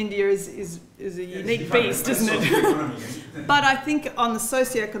system in India is a unique beast, isn't it? But I think on the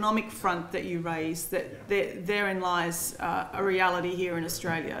socioeconomic front that you raised, that therein lies a reality here in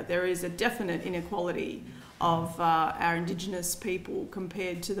Australia. There is a definite inequality of our Indigenous people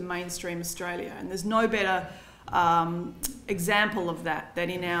compared to the mainstream Australia, and there's no better example of that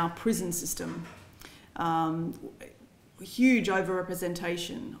than in our prison system. Huge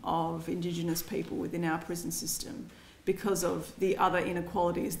overrepresentation of Indigenous people within our prison system because of the other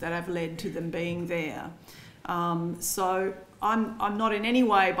inequalities that have led to them being there. So I'm not in any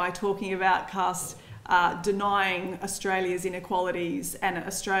way, by talking about caste, denying Australia's inequalities and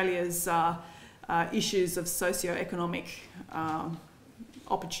Australia's issues of socio-economic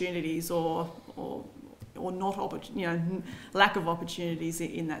opportunities or not, lack of opportunities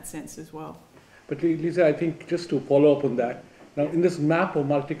in that sense as well. But Lisa, I think just to follow up on that, now in this map of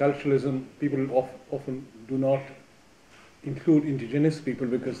multiculturalism, people often do not include Indigenous people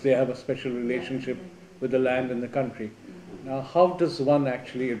because they have a special relationship with the land and the country. Now, how does one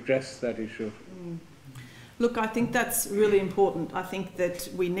actually address that issue? Look, I think that's really important. I think that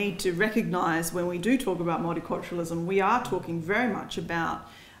we need to recognise when we do talk about multiculturalism, we are talking very much about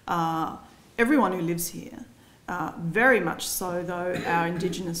everyone who lives here. Very much so, though, our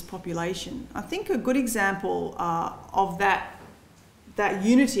Indigenous population. I think a good example of that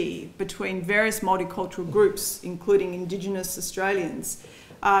unity between various multicultural groups, including Indigenous Australians,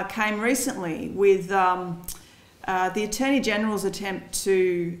 came recently with the Attorney General's attempt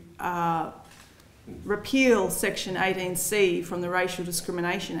to repeal Section 18C from the Racial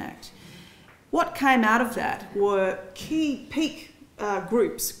Discrimination Act. What came out of that were key peak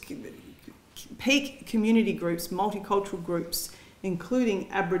groups, peak community groups, multicultural groups, including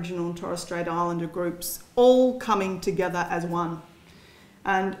Aboriginal and Torres Strait Islander groups, all coming together as one.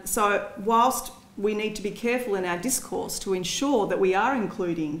 And so whilst we need to be careful in our discourse to ensure that we are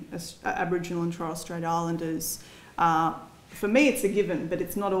including Aboriginal and Torres Strait Islanders, for me it's a given, but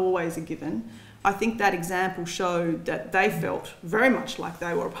it's not always a given. I think that example showed that they felt very much like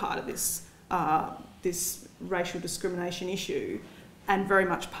they were a part of this, this racial discrimination issue, and very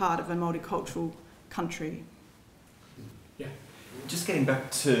much part of a multicultural country. Yeah. Just getting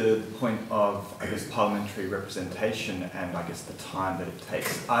back to the point of, I guess, parliamentary representation and, I guess, the time that it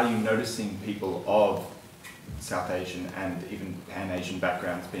takes, are you noticing people of South Asian and even Pan-Asian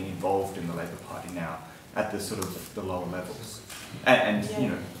backgrounds being involved in the Labor Party now at the sort of the lower levels and you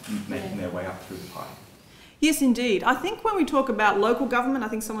know, making their way up through the party? Yes, indeed. I think when we talk about local government, I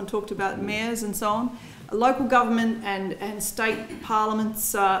think someone talked about mayors and so on, local government and state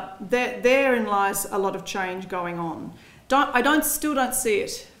parliaments, therein lies a lot of change going on. Still don't see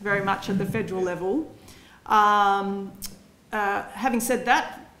it very much at the federal level. Having said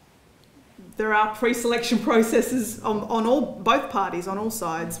that, there are pre-selection processes on both parties, on all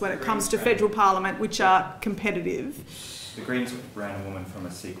sides, when it comes to federal parliament, which are competitive. The Greens ran a woman from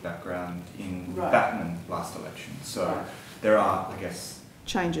a Sikh background in Batman last election, so there are, I guess,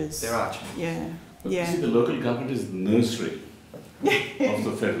 changes. There are changes. Yeah. But you see, the local government is the nursery of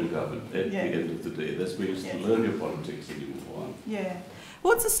the federal government at the end of the day. That's where you learn your politics and you move on. Yeah.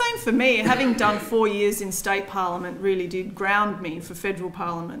 Well, it's the same for me. Having done 4 years in state parliament really did ground me for federal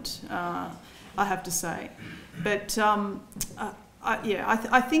parliament, I have to say. But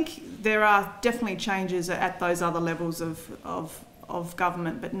I think there are definitely changes at those other levels of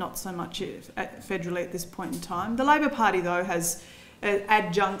government, but not so much federally at this point in time. The Labor Party, though, has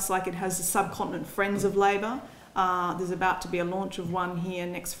adjuncts, like it has the Subcontinent Friends of Labor. There's about to be a launch of one here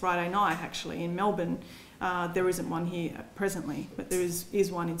next Friday night, actually, in Melbourne. There isn't one here presently, but there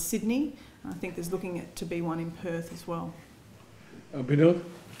is one in Sydney. I think there's looking to be one in Perth as well. Binod?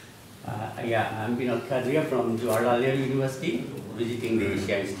 I'm Binod Khadria from Jawaharlal Nehru University, visiting the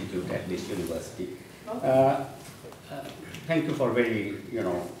Asia Institute at this university. Thank you for very,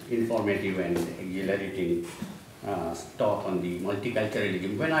 informative and exhilarating talk on the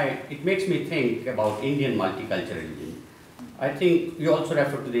multiculturalism. It makes me think about Indian multiculturalism. I think you also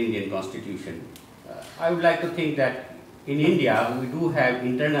refer to the Indian Constitution. I would like to think that in India we do have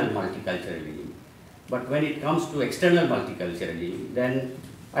internal multiculturalism, but when it comes to external multiculturalism, then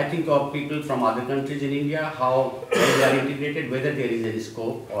I think of people from other countries in India, how they are integrated, whether there is any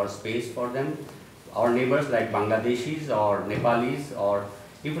scope or space for them. Our neighbors like Bangladeshis or Nepalis, or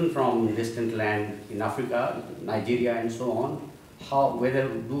even from distant land in Africa, Nigeria and so on, are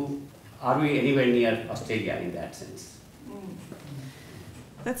we anywhere near Australia in that sense?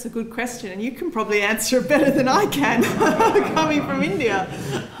 That's a good question, and you can probably answer it better than I can, coming from India.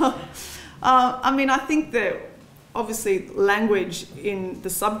 I think that obviously language in the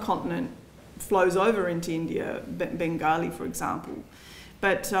subcontinent flows over into India, Bengali, for example.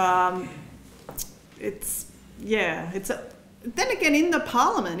 But then again, in the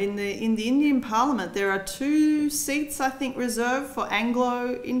parliament, in the Indian parliament, there are 2 seats, I think, reserved for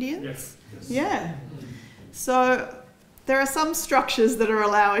Anglo-Indians. Yes. Yeah. So there are some structures that are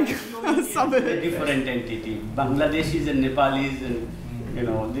allowing some of a it. different entity. Bangladeshis and Nepalis and, you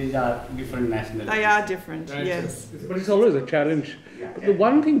know, these are different nationalities. They are different, yes. But it's always a challenge. But the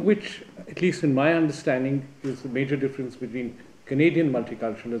one thing which, at least in my understanding, is the major difference between Canadian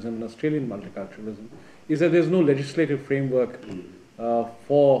multiculturalism and Australian multiculturalism is that there's no legislative framework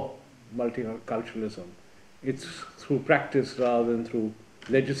for multiculturalism. It's through practice rather than through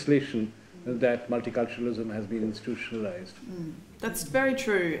legislation that multiculturalism has been institutionalized. That's very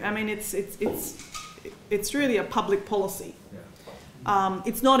true. I mean, it's really a public policy.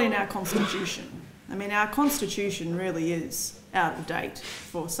 It's not in our constitution. I mean, our constitution really is out of date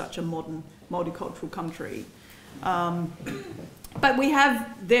for such a modern multicultural country. But we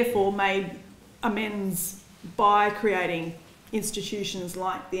have therefore made amends by creating institutions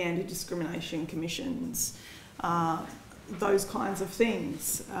like the anti-discrimination commissions, those kinds of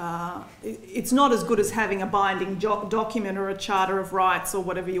things. It's not as good as having a binding document or a charter of rights or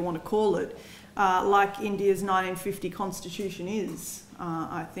whatever you want to call it, like India's 1950 constitution is,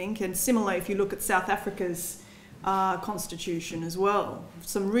 I think. And similarly, if you look at South Africa's constitution as well,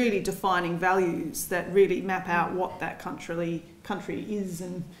 some really defining values that really map out what that country is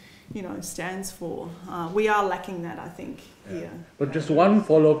and, you know, stands for. We are lacking that, I think, here. But just one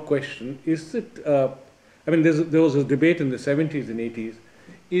follow-up question, is it, I mean, there was a debate in the 70s and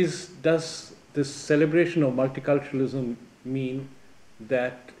 80s, does this celebration of multiculturalism mean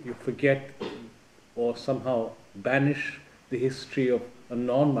that you forget or somehow banish the history of a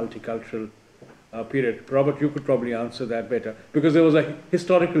non-multicultural period? Robert, you could probably answer that better, because there was a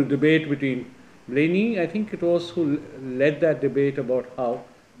historical debate between Blaney, I think it was, who led that debate about how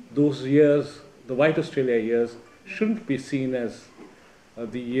those years, the White Australia years, shouldn't be seen as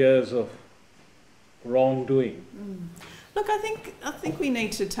the years of wrongdoing. Look, I think we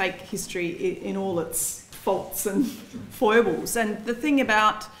need to take history in all its faults and foibles. And the thing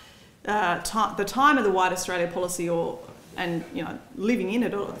about the time of the White Australia policy, and you know, living in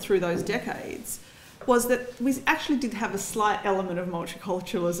it through those decades, was that we actually did have a slight element of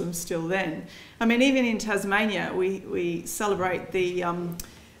multiculturalism still then. I mean, even in Tasmania, we celebrate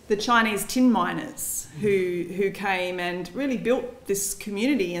the Chinese tin miners who came and really built this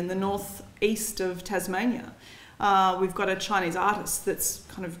community in the northeast of Tasmania. We've got a Chinese artist that's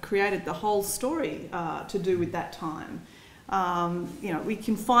kind of created the whole story to do with that time. You know, we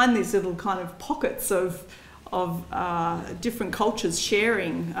can find these little kind of pockets of different cultures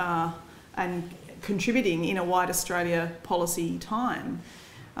sharing and contributing in a White Australia policy time.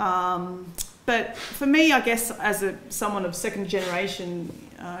 But for me, I guess, as someone of second generation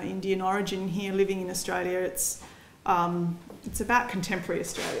Indian origin here living in Australia, it's about contemporary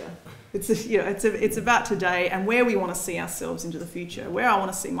Australia. It's about today and where we want to see ourselves into the future, where I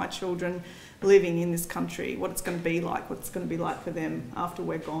want to see my children living in this country, what it's going to be like, what it's going to be like for them after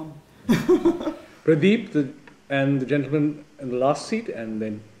we're gone. Pradeep, and the gentleman in the last seat, and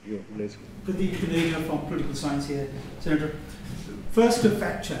then you, Liz. Pradeep Kaneja from Political Science here, Senator. First, a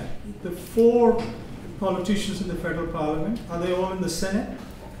fact check. The 4 politicians in the federal parliament, are they all in the Senate?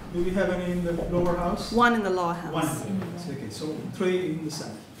 Do we have any in the lower house? 1 in the lower house. 1 in the lower house. Okay, so 3 in the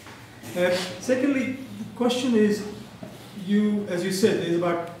Senate. Secondly, the question is, as you said, there's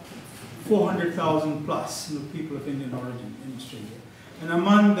about 400,000 plus people of Indian origin in Australia. And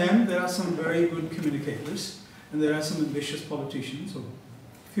among them, there are some very good communicators, and there are some ambitious politicians, or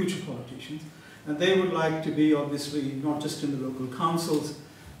future politicians, and they would like to be, obviously, not just in the local councils,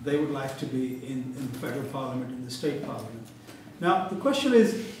 they would like to be in the federal parliament, in the state parliament. Now, the question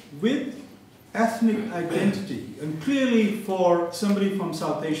is, with ethnic identity, and clearly for somebody from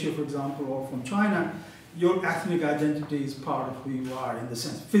South Asia, for example, or from China, your ethnic identity is part of who you are in the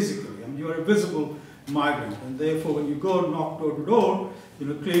sense, physically. I mean, you're a visible migrant, and therefore when you go knock door to door,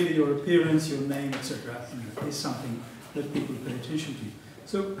 clearly your appearance, your name, etc., is something that people pay attention to.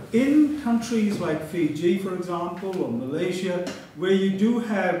 So in countries like Fiji, for example, or Malaysia, where you do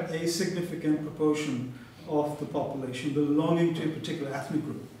have a significant proportion of the population belonging to a particular ethnic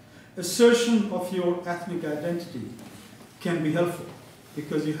group, assertion of your ethnic identity can be helpful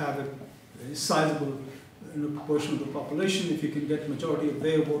because you have a sizable proportion of the population. If you can get majority of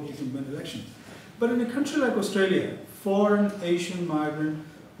their vote, you can win elections. But in a country like Australia, for an Asian migrant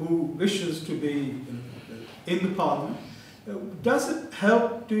who wishes to be in the parliament, does it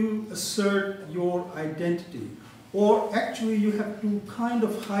help to assert your identity? or actually you have to kind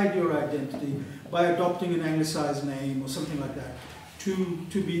of hide your identity by adopting an anglicized name or something like that to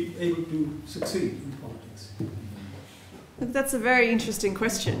be able to succeed in politics? That's a very interesting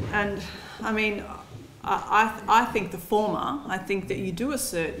question, and I mean, I think the former. I think that you do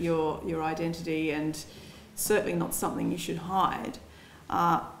assert your identity, and certainly not something you should hide.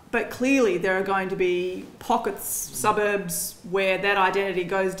 But clearly there are going to be pockets, suburbs, where that identity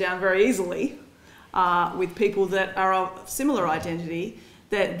goes down very easily, with people that are of similar identity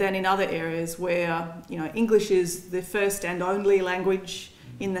than in other areas where, you know, English is the first and only language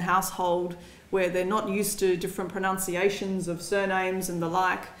in the household, where they're not used to different pronunciations of surnames and the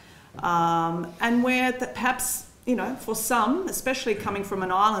like, and where perhaps, you know, for some, especially coming from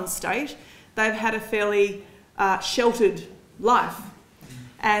an island state, they've had a fairly sheltered life,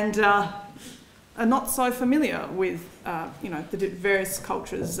 and are not so familiar with, you know, the various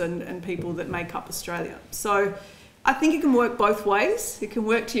cultures and people that make up Australia. So I think it can work both ways. It can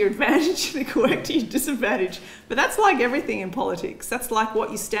work to your advantage, it can work to your disadvantage. But that's like everything in politics. That's like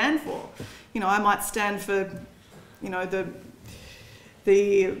what you stand for. You know, I might stand for, you know,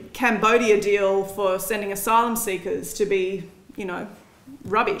 the Cambodia deal for sending asylum seekers to be, you know,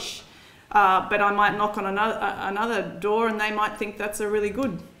 rubbish. But I might knock on another door and they might think that's a really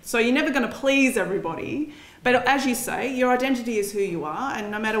good. So you're never going to please everybody. But as you say, your identity is who you are,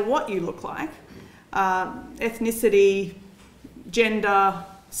 and no matter what you look like, ethnicity, gender,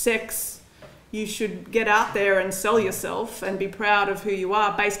 sex, you should get out there and sell yourself and be proud of who you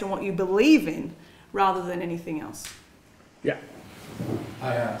are based on what you believe in rather than anything else. Yeah.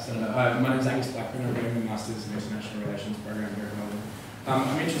 Hi, Senator. My name is Angus Blackburn. I'm doing a Masters in International Relations program here at Melbourne.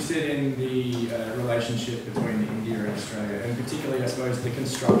 I'm interested in the relationship between India and Australia, and particularly, I suppose, the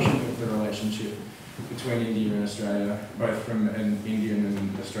construction of the relationship between India and Australia, both from an Indian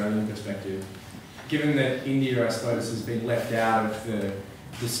and Australian perspective. Given that India, I suppose, has been left out of the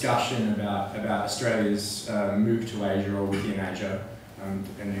discussion about Australia's move to Asia or within Asia,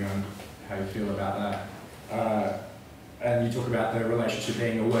 depending on how you feel about that. And you talk about the relationship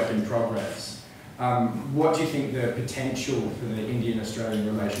being a work in progress. What do you think the potential for the Indian-Australian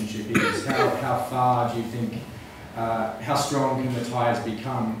relationship is? How far do you think, how strong can the ties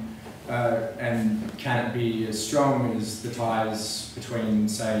become? And can it be as strong as the ties between,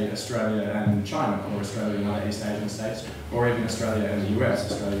 say, Australia and China, or Australia and other East Asian states, or even Australia and the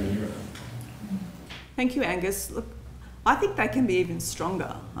US, Australia and Europe? Thank you, Angus. Look, I think they can be even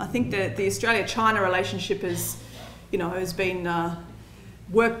stronger. I think that the Australia-China relationship has been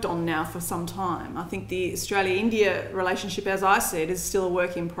worked on now for some time. I think the Australia-India relationship, as I said, is still a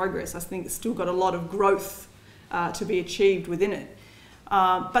work in progress. I think it's still got a lot of growth to be achieved within it.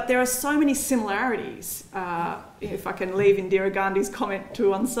 But there are so many similarities. If I can leave Indira Gandhi's comment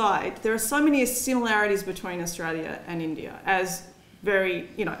to one side, there are so many similarities between Australia and India as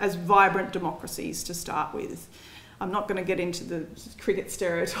as vibrant democracies to start with. I'm not going to get into the cricket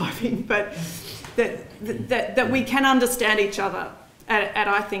stereotyping, but that we can understand each other at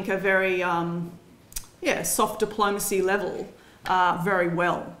I think a very soft diplomacy level very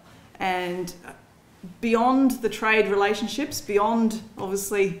well. And beyond the trade relationships, beyond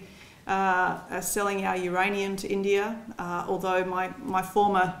obviously selling our uranium to India, although my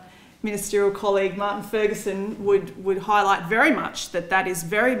former ministerial colleague Martin Ferguson would highlight very much that is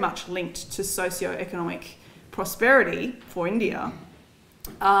very much linked to socio-economic prosperity for India.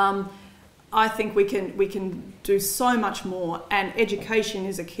 I think we can do so much more, and education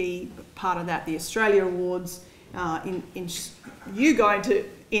is a key part of that. The Australia Awards, in you going to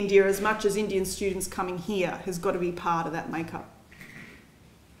India as much as Indian students coming here has got to be part of that makeup.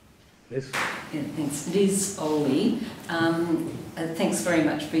 Liz? Yeah, thanks. Liz Oley. Thanks very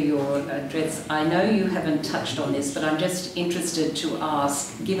much for your address. I know you haven't touched on this, but I'm just interested to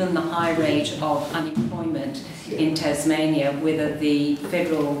ask, given the high rate of unemployment in Tasmania, whether the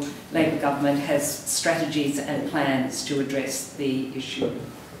federal Labor government has strategies and plans to address the issue.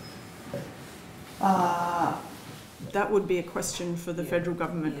 That would be a question for the federal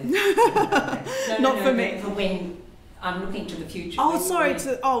government, Yes. not for me. For when I'm looking to the future. Oh, sorry.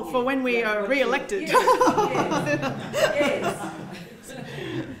 For when we are re-elected. Yes. It's a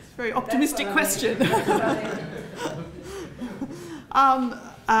very optimistic question.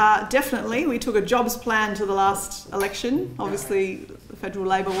 Definitely, we took a jobs plan to the last election. Obviously, federal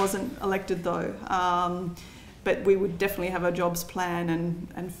Labor wasn't elected though, but we would definitely have a jobs plan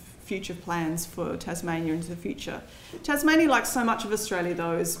and future plans for Tasmania into the future. Tasmania, like so much of Australia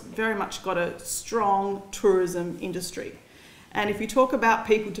though, has very much got a strong tourism industry. And if you talk about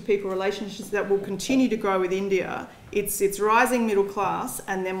people-to-people relationships that will continue to grow with India, it's rising middle class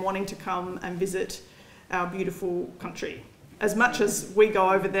and them wanting to come and visit our beautiful country. As much as we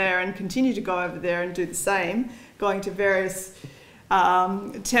go over there and continue to go over there and do the same, going to various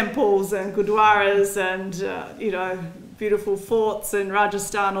temples and gurdwaras and beautiful forts in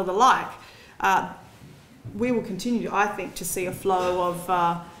Rajasthan or the like, we will continue, I think, to see a flow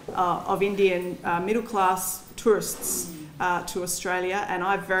of Indian middle-class tourists to Australia, and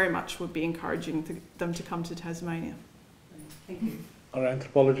I very much would be encouraging them to come to Tasmania. Thank you. Our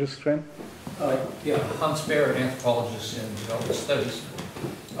anthropologist friend? Hans Baer, anthropologist in development studies.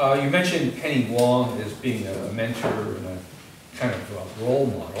 You mentioned Penny Wong as being a mentor and a kind of a role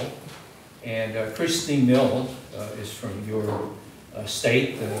model, and Christine Mills is from your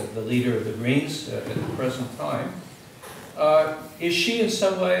state, the leader of the Greens at the present time. Is she in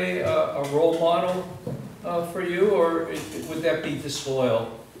some way a role model for you, or would that be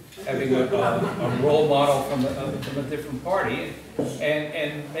disloyal, having a role model from a different party?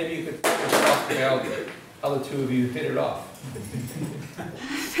 And maybe you could talk about how the two of you hit it off.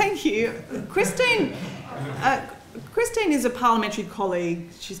 Thank you. Christine is a parliamentary colleague.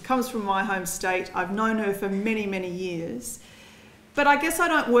 She comes from my home state. I've known her for many, many years. But I guess I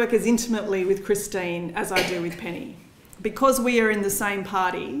don't work as intimately with Christine as I do with Penny. Because we are in the same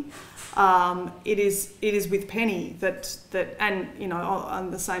party, it is with Penny that on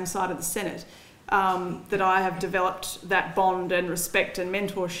the same side of the Senate, that I have developed that bond and respect and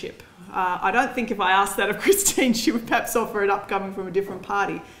mentorship. I don't think if I asked that of Christine, she would perhaps offer it up coming from a different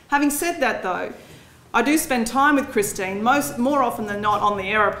party. Having said that, though, I do spend time with Christine, more often than not on the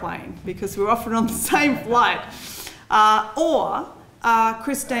aeroplane, because we're often on the same flight.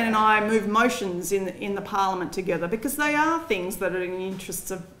 Christine and I move motions in the Parliament together, because they are things that are in the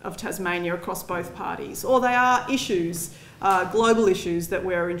interests of Tasmania across both parties, or they are issues, global issues that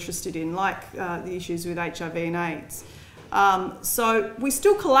we're interested in, like the issues with HIV and AIDS. So we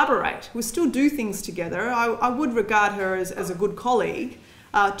still collaborate, we still do things together. I would regard her as a good colleague,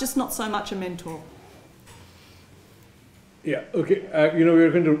 just not so much a mentor. Yeah, okay. We're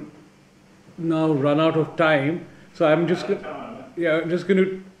going to now run out of time, so I'm just going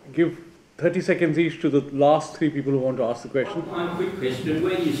to give 30 seconds each to the last three people who want to ask the question. One quick question: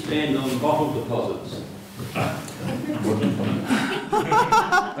 where do you stand on bottle deposits?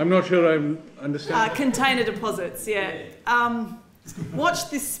 I'm not sure I understand. Container deposits, yeah. Watch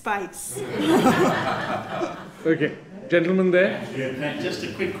this space. Okay. Gentleman there? Yeah, just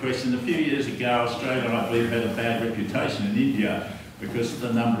a quick question. A few years ago, Australia, I believe, had a bad reputation in India because of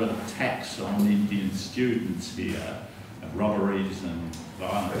the number of attacks on Indian students here, robberies and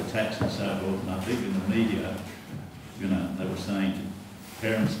violent attacks and so forth. And I think in the media, they were saying to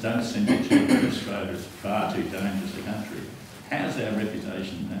parents, don't send your children to Australia, it's far too dangerous a country. How's our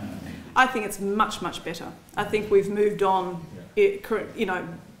reputation now? I think it's much, much better. I think we've moved on,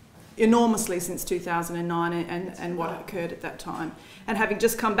 enormously since 2009 and what occurred at that time. And having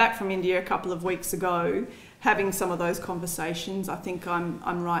just come back from India a couple of weeks ago, having some of those conversations, I think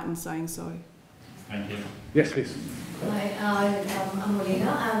I'm right in saying so. Thank you. Yes, please. Hi, I'm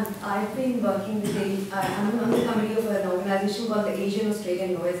Molina, and I've been working with I'm on the committee of an organisation called the Asian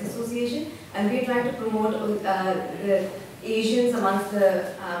Australian Lawyers Association, and we're trying to promote Asians amongst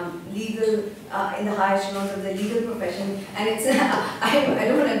the legal, in the higher echelons of the legal profession. And it's, I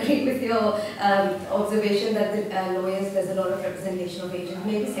don't agree with your observation that the lawyers, there's a lot of representation of Asians,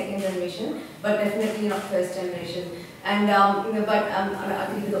 maybe second generation, but definitely not first generation. And, I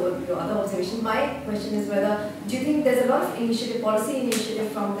agree with your other observation. My question is whether, do you think there's a lot of initiative, policy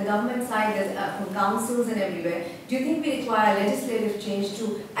initiative from the government side, from councils and everywhere, do you think we require legislative change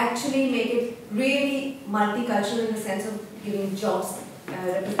to actually make it really multicultural in the sense of giving jobs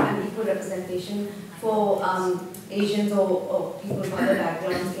and equal representation for Asians or people from other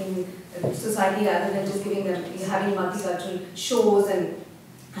backgrounds in society, rather than just giving them, having multicultural shows and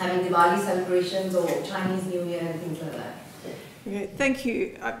having Diwali celebrations or Chinese New Year and things like that? Okay, thank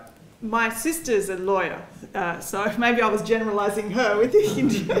you. My sister's a lawyer, so maybe I was generalising her with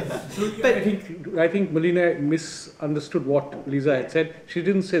India. But I think Melina misunderstood what Lisa had said. She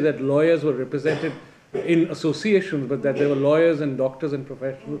didn't say that lawyers were represented in associations, but that there were lawyers and doctors and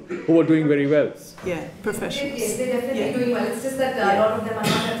professionals who were doing very well. Yeah, professionals. Yes, they're definitely doing well. It's just that a lot of them are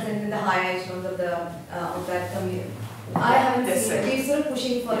not represented in the higher echelons of that community. I haven't seen it. We're still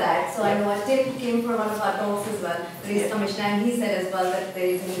pushing for that. So I know Tiffin came from one of our talks as well, the race commissioner, and he said as well that there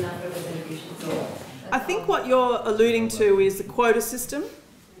isn't enough representation. So I think what you're alluding to is the quota system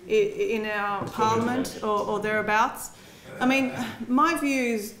in our parliament or thereabouts. I mean, my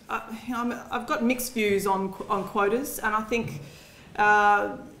views, I've got mixed views on quotas, and I think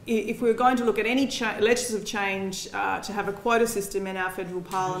if we were going to look at any legislative change to have a quota system in our federal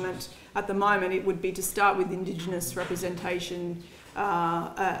parliament, at the moment it would be to start with Indigenous representation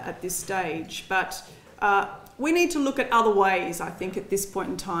at this stage. But we need to look at other ways, I think, at this point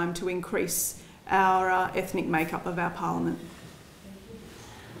in time to increase our ethnic makeup of our parliament.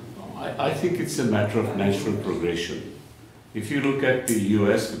 I think it's a matter of natural progression. If you look at the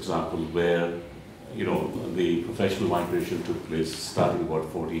US, for example, where the professional migration took place starting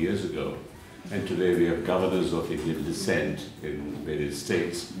about 40 years ago, and today we have governors of Indian descent in various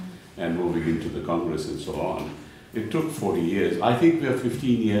states and moving into the Congress and so on. It took 40 years. I think we are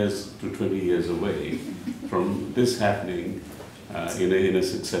 15 years to 20 years away from this happening in a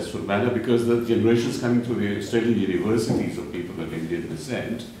successful manner, because the generations coming through the Australian universities of people of Indian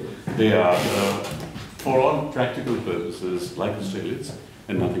descent, they are, for all practical purposes, like Australians,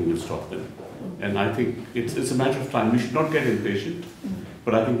 and nothing will stop them. And I think it's a matter of time. We should not get impatient,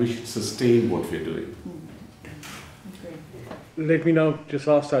 but I think we should sustain what we're doing. Let me now just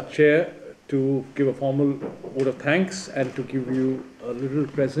ask our chair to give a formal vote of thanks and to give you a little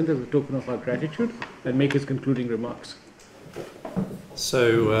present as a token of our gratitude and make his concluding remarks.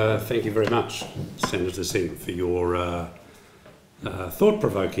 So thank you very much, Senator Singh, for your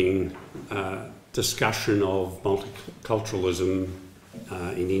thought-provoking discussion of multiculturalism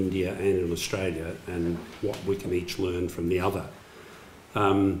in India and in Australia and what we can each learn from the other.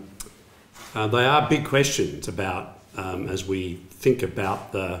 They are big questions about, as we think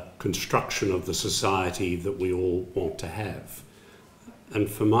about the construction of the society that we all want to have. And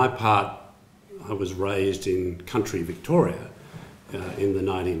for my part, I was raised in country Victoria in the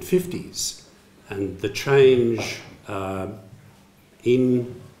 1950s, and the change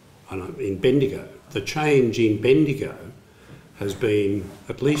in Bendigo, has been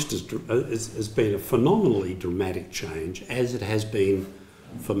at least has been a phenomenally dramatic change, as it has been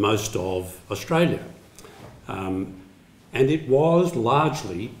for most of Australia. And it was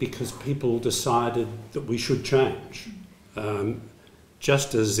largely because people decided that we should change.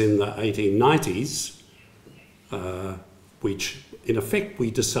 Just as in the 1890s, which in effect we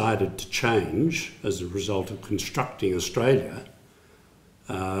decided to change as a result of constructing Australia,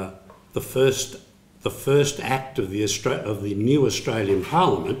 the first act of the new Australian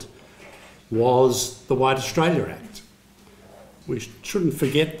Parliament was the White Australia Act. We shouldn't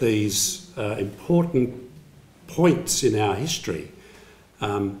forget these important points in our history,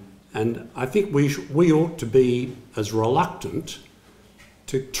 and I think we ought to be as reluctant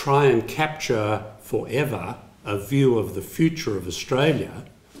to try and capture forever a view of the future of Australia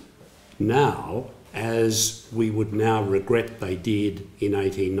now as we would now regret they did in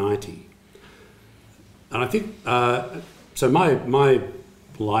 1890. And I think, so my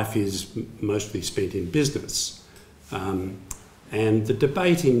life is mostly spent in business, and the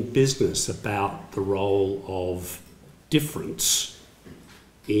debate in business about the role of difference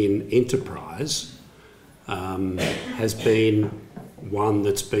in enterprise has been one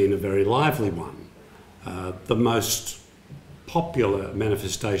that's been a very lively one. The most popular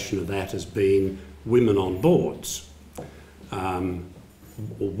manifestation of that has been women on boards, or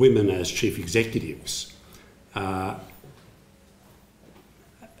women as chief executives.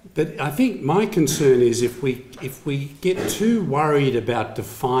 But I think my concern is if we get too worried about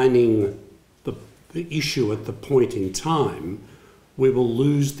defining the issue at the point in time, we will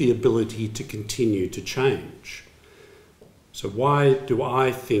lose the ability to continue to change. So why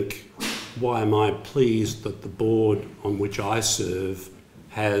am I pleased that the board on which I serve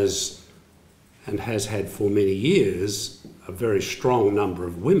has had for many years a very strong number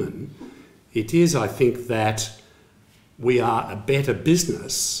of women? It is, I think, that we are a better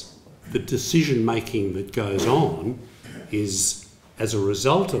business. The decision-making that goes on is, as a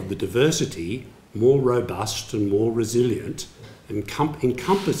result of the diversity, more robust and more resilient, and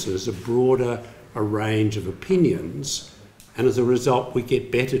encompasses a broader range of opinions, and as a result we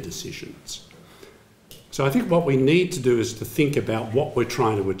get better decisions. So I think what we need to do is to think about what we're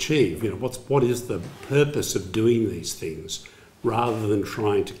trying to achieve. What is the purpose of doing these things, rather than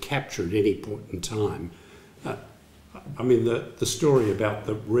trying to capture at any point in time. I mean, the story about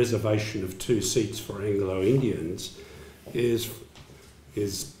the reservation of 2 seats for Anglo-Indians is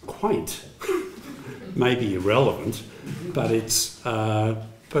quaint, maybe irrelevant, but in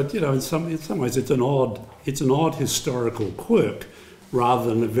some ways it's an odd historical quirk, rather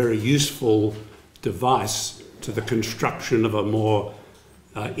than a very useful device to the construction of a more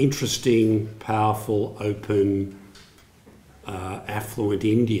interesting, powerful, open, affluent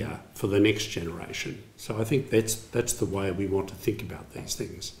India for the next generation. So I think that's the way we want to think about these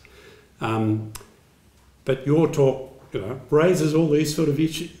things. But your talk, raises all these sort of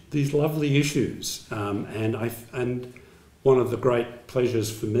issues, these lovely issues, and one of the great pleasures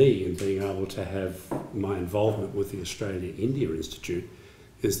for me in being able to have my involvement with the Australia-India Institute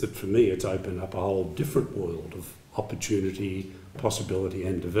is that for me it's opened up a whole different world of opportunity, possibility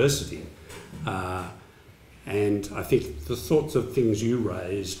and diversity. And I think the sorts of things you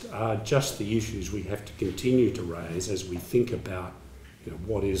raised are just the issues we have to continue to raise as we think about, you know,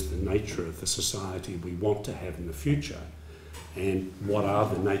 what is the nature of the society we want to have in the future, and what are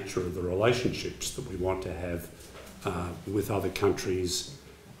the nature of the relationships that we want to have with other countries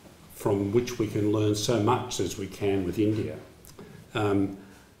from which we can learn so much as we can with India.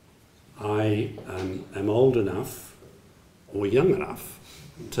 I am old enough or young enough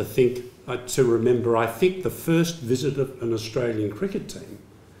to think, to remember, I think the first visit of an Australian cricket team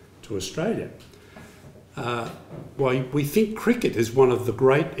to Australia. Well, we think cricket is one of the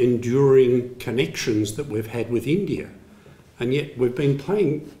great enduring connections that we've had with India, and yet we've been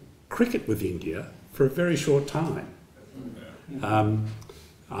playing cricket with India for a very short time.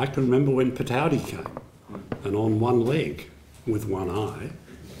 I can remember when Patowdy came, and on one leg, with one eye,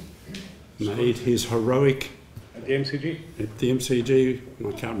 made his heroic... At the MCG? At the MCG,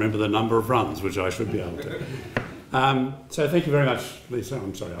 I can't remember the number of runs, which I should be able to. So thank you very much, Lisa.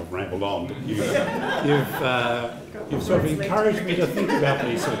 I'm sorry, I've rambled on, but you've sort of encouraged me to think about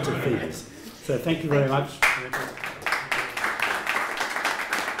these sorts of things. So thank you very much.